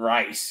this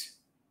race.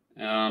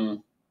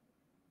 But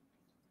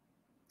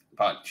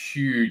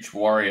huge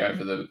worry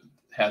over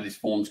how this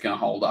form's going to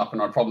hold up.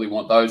 And I'd probably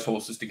want those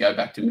horses to go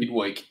back to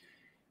midweek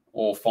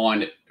or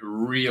find it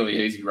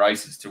really easy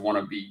races to want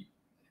to be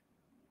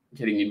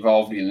getting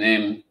involved in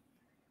them.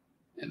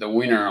 The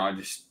winner, I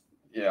just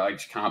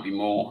can't be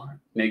more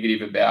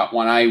negative about.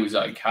 1A was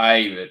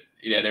okay, but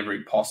it had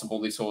every possible.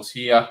 This horse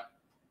here,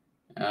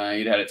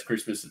 it had its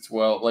Christmas as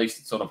well. At least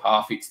it sort of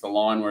half hits the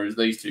line, whereas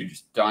these two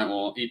just don't.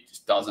 Well, it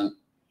just doesn't.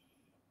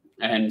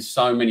 And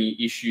so many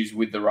issues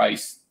with the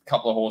race. A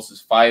couple of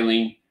horses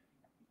failing,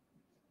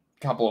 a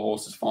couple of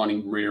horses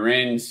finding rear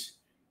ends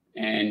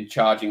and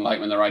charging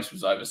late when the race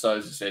was over. So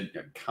as I said,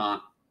 it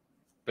can't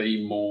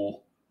be more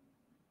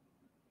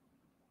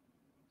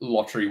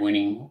lottery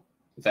winning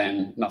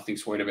than Nothing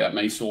Sweet About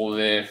Me saw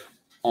there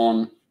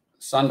on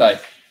Sunday.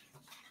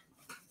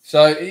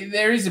 So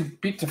there is a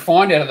bit to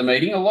find out of the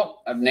meeting, a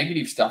lot of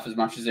negative stuff as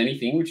much as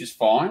anything, which is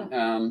fine.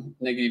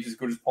 Negative is as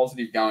good as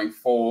positive going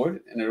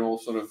forward, and it all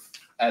sort of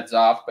adds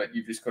up, but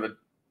you've just got to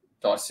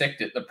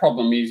dissect it. The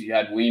problem is you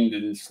had wind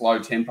and slow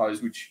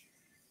tempos, which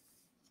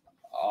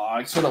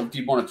I sort of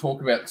did want to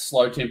talk about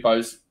slow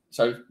tempos.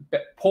 So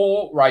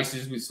poor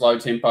races with slow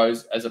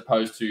tempos as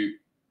opposed to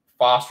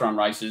fast run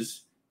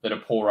races that are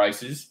poor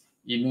races.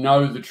 You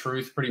know the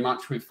truth pretty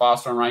much with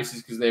fast run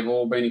races because they've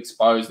all been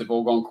exposed. They've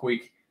all gone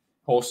quick.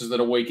 Horses that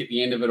are weak at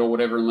the end of it or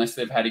whatever, unless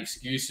they've had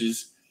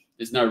excuses,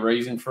 there's no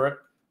reason for it.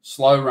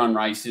 Slow run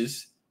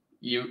races,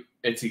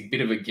 it's a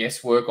bit of a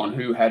guesswork on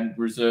who had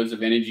reserves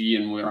of energy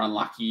and were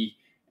unlucky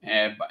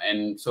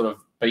and sort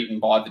of beaten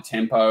by the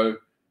tempo.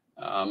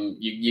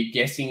 You're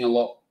guessing a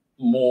lot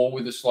more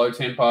with a slow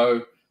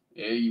tempo.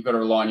 You've got to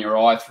rely on your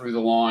eye through the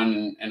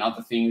line and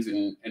other things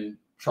and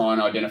try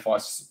and identify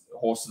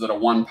horses that are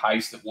one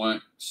pace that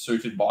weren't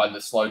suited by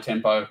the slow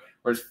tempo,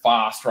 whereas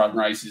fast run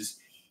races,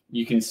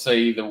 you can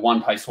see the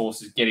one pace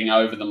horses getting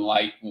over them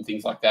late and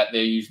things like that.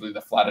 They're usually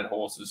the flatted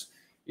horses.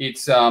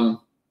 It's a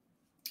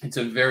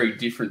very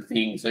different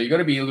thing. So you've got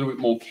to be a little bit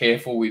more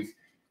careful with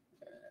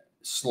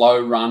slow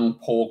run,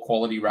 poor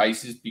quality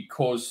races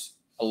because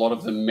a lot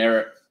of the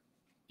merit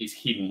is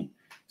hidden.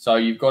 So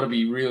you've got to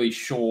be really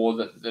sure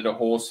that a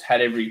horse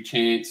had every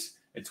chance.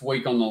 It's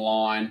weak on the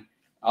line.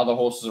 Other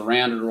horses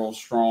around it are all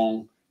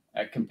strong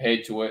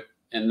compared to it.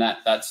 And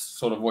that's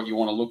sort of what you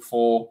want to look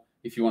for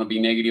if you want to be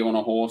negative on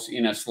a horse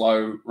in a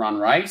slow run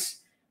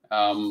race.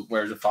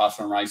 Whereas a fast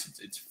run race,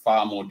 it's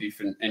far more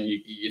different. And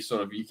you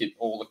get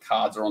all the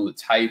cards are on the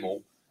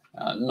table.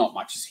 Not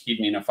much is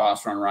hidden in a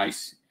fast run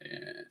race.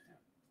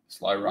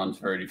 Slow run's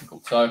very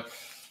difficult. So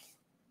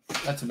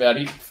that's about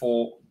it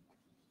for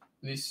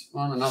this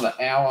one. Another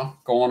hour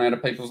gone out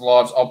of people's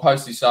lives. I'll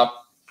post this up.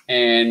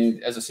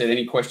 And as I said,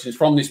 any questions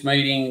from this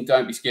meeting,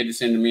 don't be scared to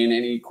send them in.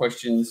 Any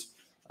questions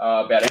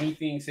about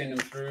anything, send them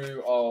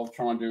through. I'll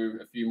try and do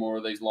a few more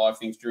of these live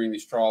things during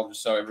this trial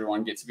just so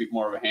everyone gets a bit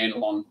more of a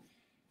handle on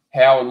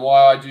how and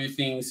why I do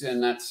things.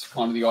 And that's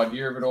kind of the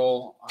idea of it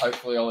all.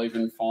 Hopefully I'll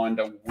even find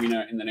a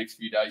winner in the next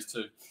few days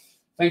too.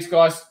 Thanks,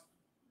 guys.